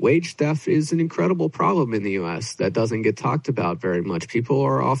 Wage theft is an incredible problem in the U.S. that doesn't get talked about very much. People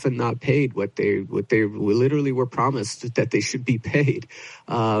are often not paid what they literally were promised that they should be paid.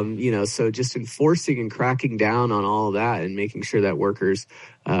 So just enforcing and cracking down on all of that and making sure that workers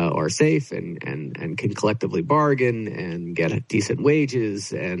are safe and can collectively bargain and get decent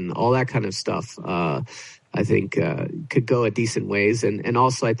wages and all that kind of stuff. I think could go a decent ways, and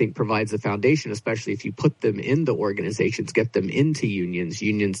also I think provides a foundation, especially if you put them into organizations, get them into unions.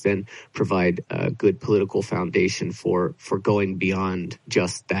 Unions then provide a good political foundation for going beyond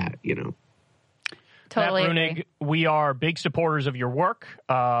just that, Totally. Matt Bruenig, we are big supporters of your work.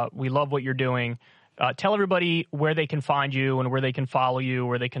 We love what you're doing. Tell everybody where they can find you and where they can follow you,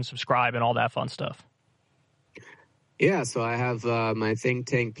 where they can subscribe and all that fun stuff. Yeah, so I have my think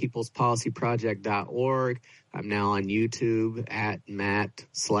tank, peoplespolicyproject.org. I'm now on YouTube at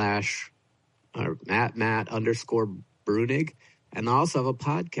Matt_Bruenig. And I also have a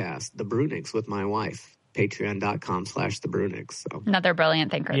podcast, The Bruenigs, with my wife, patreon.com/The Bruenigs. So. Another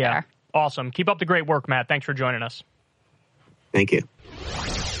brilliant thinker there. Awesome. Keep up the great work, Matt. Thanks for joining us. Thank you.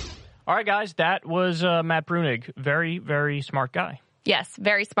 All right, guys, that was Matt Bruenig. Very, very smart guy. Yes,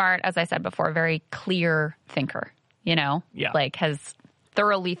 very smart. As I said before, very clear thinker. Has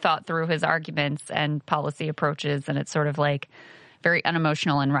thoroughly thought through his arguments and policy approaches, and it's sort of like very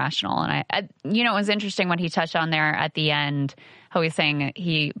unemotional and rational. And it was interesting when he touched on there at the end, how he's saying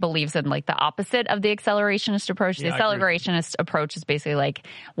he believes in like the opposite of the accelerationist approach. The accelerationist approach is basically like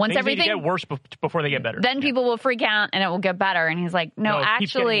once everything get worse before they get better, then people will freak out and it will get better. And he's like, no, actually, it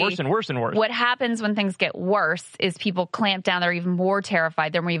keeps getting worse and worse and worse. What happens when things get worse is people clamp down. They're even more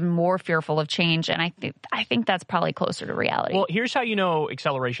terrified. They're even more fearful of change. And I think that's probably closer to reality. Well, here's how you know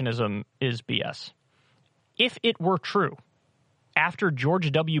accelerationism is BS. if it were true, after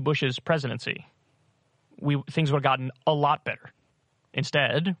George W. Bush's presidency, things would have gotten a lot better.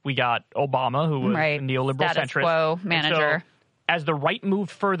 Instead, we got Obama, who was a neoliberal status centrist. quo manager. So, as the right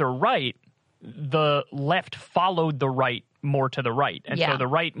moved further right, the left followed the right more to the right. And so the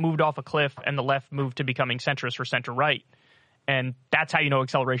right moved off a cliff and the left moved to becoming centrist or center-right. And that's how you know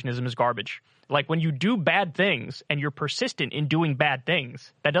accelerationism is garbage. Like when you do bad things and you're persistent in doing bad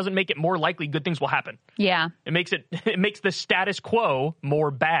things, that doesn't make it more likely good things will happen. Yeah. It makes the status quo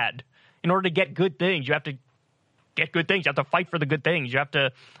more bad. In order to get good things, you have to get good things. You have to fight for the good things. You have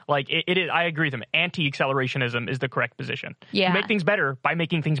to, like, it is, I agree with him. Anti-accelerationism is the correct position. Yeah. You make things better by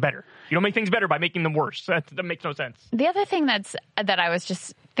making things better. You don't make things better by making them worse. That makes no sense. The other thing that I was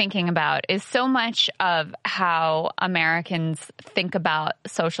just thinking about is so much of how Americans think about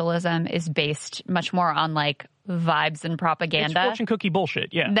socialism is based much more on, like, vibes and propaganda. It's fortune cookie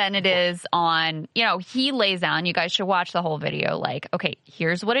bullshit, yeah. Than it is on, he lays down, you guys should watch the whole video, like, okay,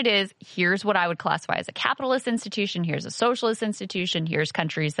 here's what it is. Here's what I would classify as a capitalist institution. Here's a socialist institution. Here's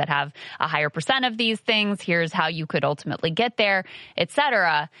countries that have a higher percent of these things. Here's how you could ultimately get there, et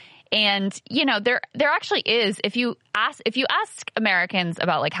cetera. And, there actually is, if you ask Americans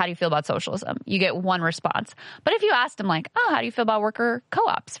about, like, how do you feel about socialism, you get one response. But if you ask them, like, oh, how do you feel about worker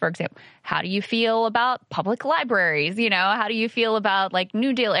co-ops, for example? How do you feel about public libraries? How do you feel about, like,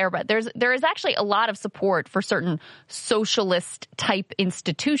 New Deal era? There is actually a lot of support for certain socialist type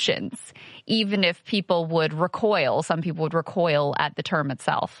institutions, even if people would recoil. Some people would recoil at the term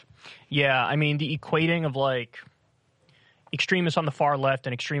itself. Yeah, I mean, the equating of, like, extremists on the far left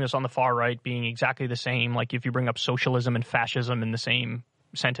and extremists on the far right being exactly the same. Like if you bring up socialism and fascism in the same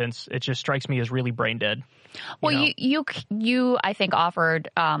sentence, it just strikes me as really brain dead. Well, you I think offered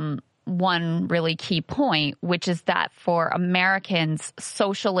one really key point, which is that for Americans,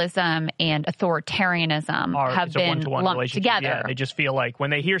 socialism and authoritarianism have been lumped together. Yeah, they just feel like when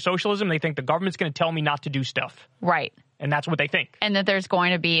they hear socialism, they think the government's going to tell me not to do stuff. Right. And that's what they think. And that there's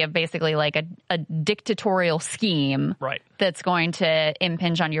going to be basically like a dictatorial scheme that's going to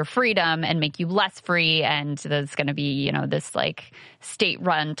impinge on your freedom and make you less free. And there's going to be, this like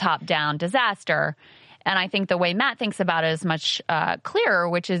state-run, top-down disaster. And I think the way Matt thinks about it is much clearer,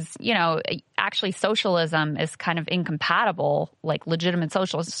 which is, actually socialism is kind of incompatible, like legitimate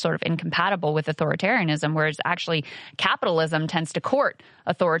socialism is sort of incompatible with authoritarianism, whereas actually capitalism tends to court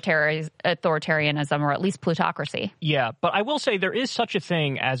authoritarianism or at least plutocracy. Yeah, but I will say there is such a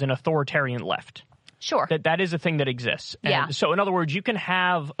thing as an authoritarian left. Sure. That is a thing that exists. And yeah. So in other words, you can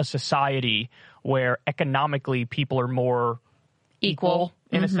have a society where economically people are more equal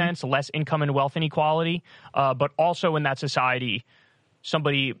in a sense, less income and wealth inequality, but also in that society,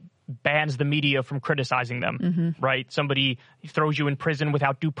 somebody bans the media from criticizing them, right? Somebody throws you in prison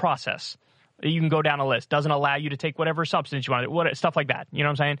without due process. You can go down a list. Doesn't allow you to take whatever substance you want, stuff like that. You know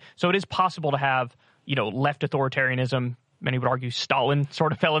what I'm saying? So it is possible to have, left authoritarianism. Many would argue Stalin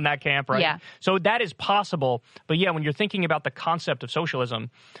sort of fell in that camp, right? Yeah. So that is possible. But yeah, when you're thinking about the concept of socialism,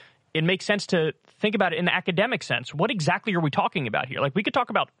 it makes sense to think about it in the academic sense. What exactly are we talking about here? Like, we could talk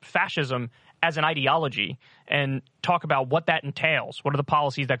about fascism as an ideology and talk about what that entails. What are the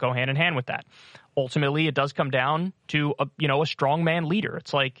policies that go hand in hand with that? Ultimately, it does come down to a strongman leader.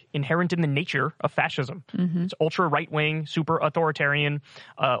 It's like inherent in the nature of fascism. It's ultra right-wing, super authoritarian,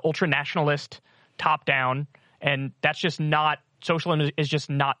 ultra nationalist, top down, and that's just not socialism. Is just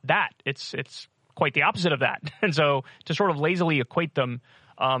not that. It's quite the opposite of that. And so to sort of lazily equate them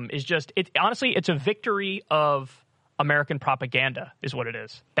is just honestly, it's a victory of American propaganda is what it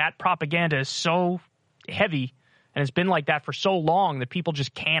is. That propaganda is so heavy and it's been like that for so long that people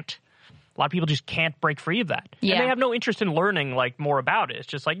just can't. A lot of people just can't break free of that. Yeah. And they have no interest in learning like more about it. It's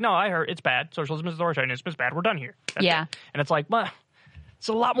just like, no, I heard it's bad. Socialism is authoritarianism is bad. We're done here. That's it. And it's like, well, it's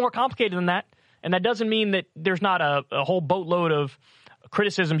a lot more complicated than that. And that doesn't mean that there's not a whole boatload of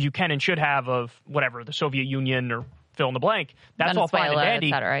criticisms you can and should have of whatever, the Soviet Union or fill in the blank. That's all fine and dandy.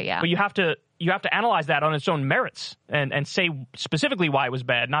 Yeah. But you have to analyze that on its own merits and say specifically why it was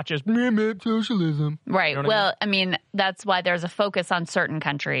bad, not just socialism. Right. You know what I mean, that's why there's a focus on certain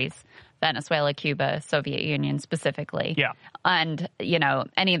countries. Venezuela, Cuba, Soviet Union specifically. Yeah. And,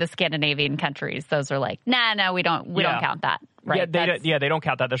 any of the Scandinavian countries, those are like, no, we don't count that. Right. Yeah, they don't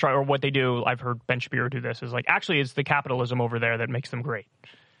count that. That's right. Or what they do, I've heard Ben Shapiro do this, is like, actually, it's the capitalism over there that makes them great.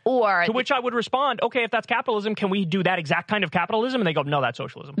 Or to which I would respond, okay, if that's capitalism, can we do that exact kind of capitalism? And they go, no, that's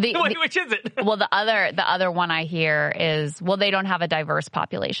socialism. Which is it? Well, the other one I hear is, well, they don't have a diverse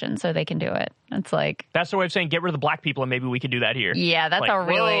population, so they can do it. It's like, that's the way of saying get rid of the black people and maybe we could do that here. Yeah, that's like, a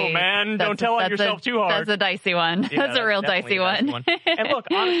really... Whoa, man, don't tell on yourself too hard. That's a dicey one. Yeah, that's a real dicey one. And look,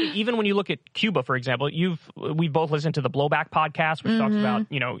 honestly, even when you look at Cuba, for example, we've both listened to the Blowback podcast, which talks about,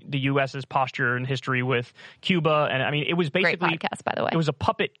 the U.S.'s posture and history with Cuba. And I mean, it was basically... Great podcast, by the way. It was a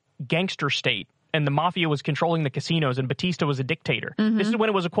puppet gangster state, and the mafia was controlling the casinos, and Batista was a dictator. This is when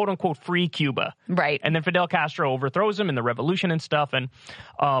it was a quote-unquote free Cuba. Right. And then Fidel Castro overthrows him in the revolution and stuff. And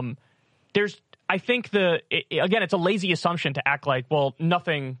I think it's a lazy assumption to act like, well,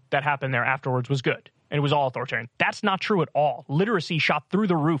 nothing that happened there afterwards was good, and it was all authoritarian. That's not true at all. Literacy shot through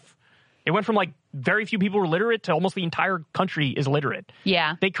the roof. It went from like very few people were literate to almost the entire country is literate.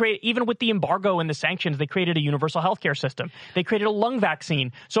 Yeah. Even with the embargo and the sanctions, they created a universal healthcare system. They created a lung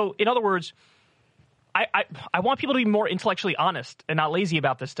vaccine. So in other words, I want people to be more intellectually honest and not lazy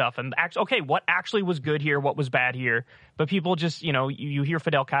about this stuff. And what actually was good here? What was bad here? But people just, you hear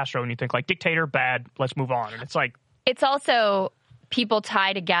Fidel Castro and you think like dictator, bad, let's move on. And it's like. It's also people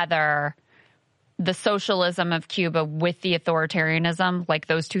tie together the socialism of Cuba with the authoritarianism, like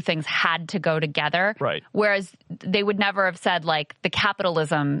those two things had to go together. Right. Whereas they would never have said like the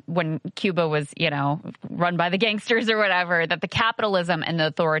capitalism when Cuba was, run by the gangsters or whatever, that the capitalism and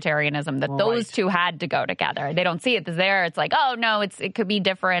the authoritarianism, that those two had to go together. They don't see it there. It's like, oh no, it could be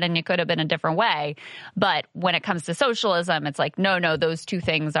different and it could have been a different way. But when it comes to socialism, it's like, no, those two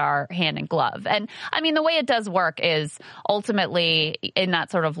things are hand in glove. And I mean, the way it does work is ultimately in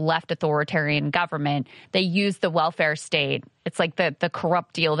that sort of left authoritarian government, they use the welfare state. It's like the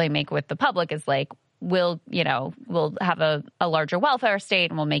corrupt deal they make with the public is like, we'll have a larger welfare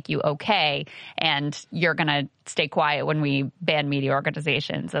state and we'll make you okay. And you're going to stay quiet when we ban media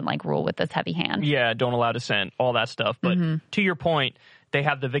organizations and like rule with this heavy hand. Yeah, don't allow dissent, all that stuff. But to your point, they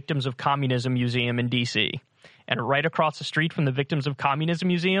have the Victims of Communism Museum in D.C. And right across the street from the Victims of Communism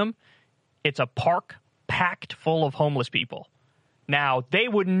Museum, it's a park packed full of homeless people. Now, they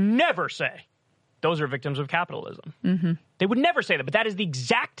would never say those are victims of capitalism. They would never say that, but that is the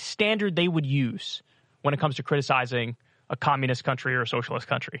exact standard they would use when it comes to criticizing a communist country or a socialist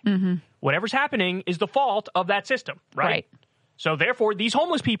country. Whatever's happening is the fault of that system, right? So therefore, these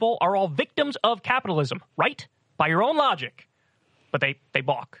homeless people are all victims of capitalism, right? By your own logic. But they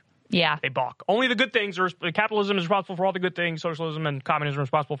balk. Yeah. They balk. Only the good things capitalism is responsible for all the good things, socialism and communism are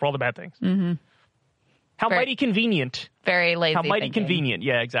responsible for all the bad things. How mighty convenient. Very lazy. How mighty thinking. convenient.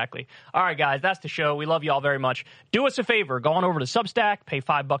 Yeah, exactly. All right, guys, that's the show. We love you all very much. Do us a favor. Go on over to Substack. Pay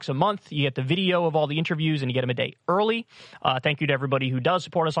 $5 a month. You get the video of all the interviews, and you get them a day early. Thank you to everybody who does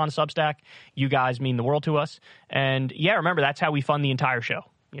support us on Substack. You guys mean the world to us. And, yeah, remember, that's how we fund the entire show.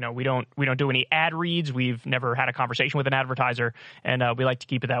 We don't do any ad reads. We've never had a conversation with an advertiser, and we like to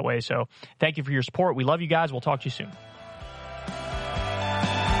keep it that way. So thank you for your support. We love you guys. We'll talk to you soon.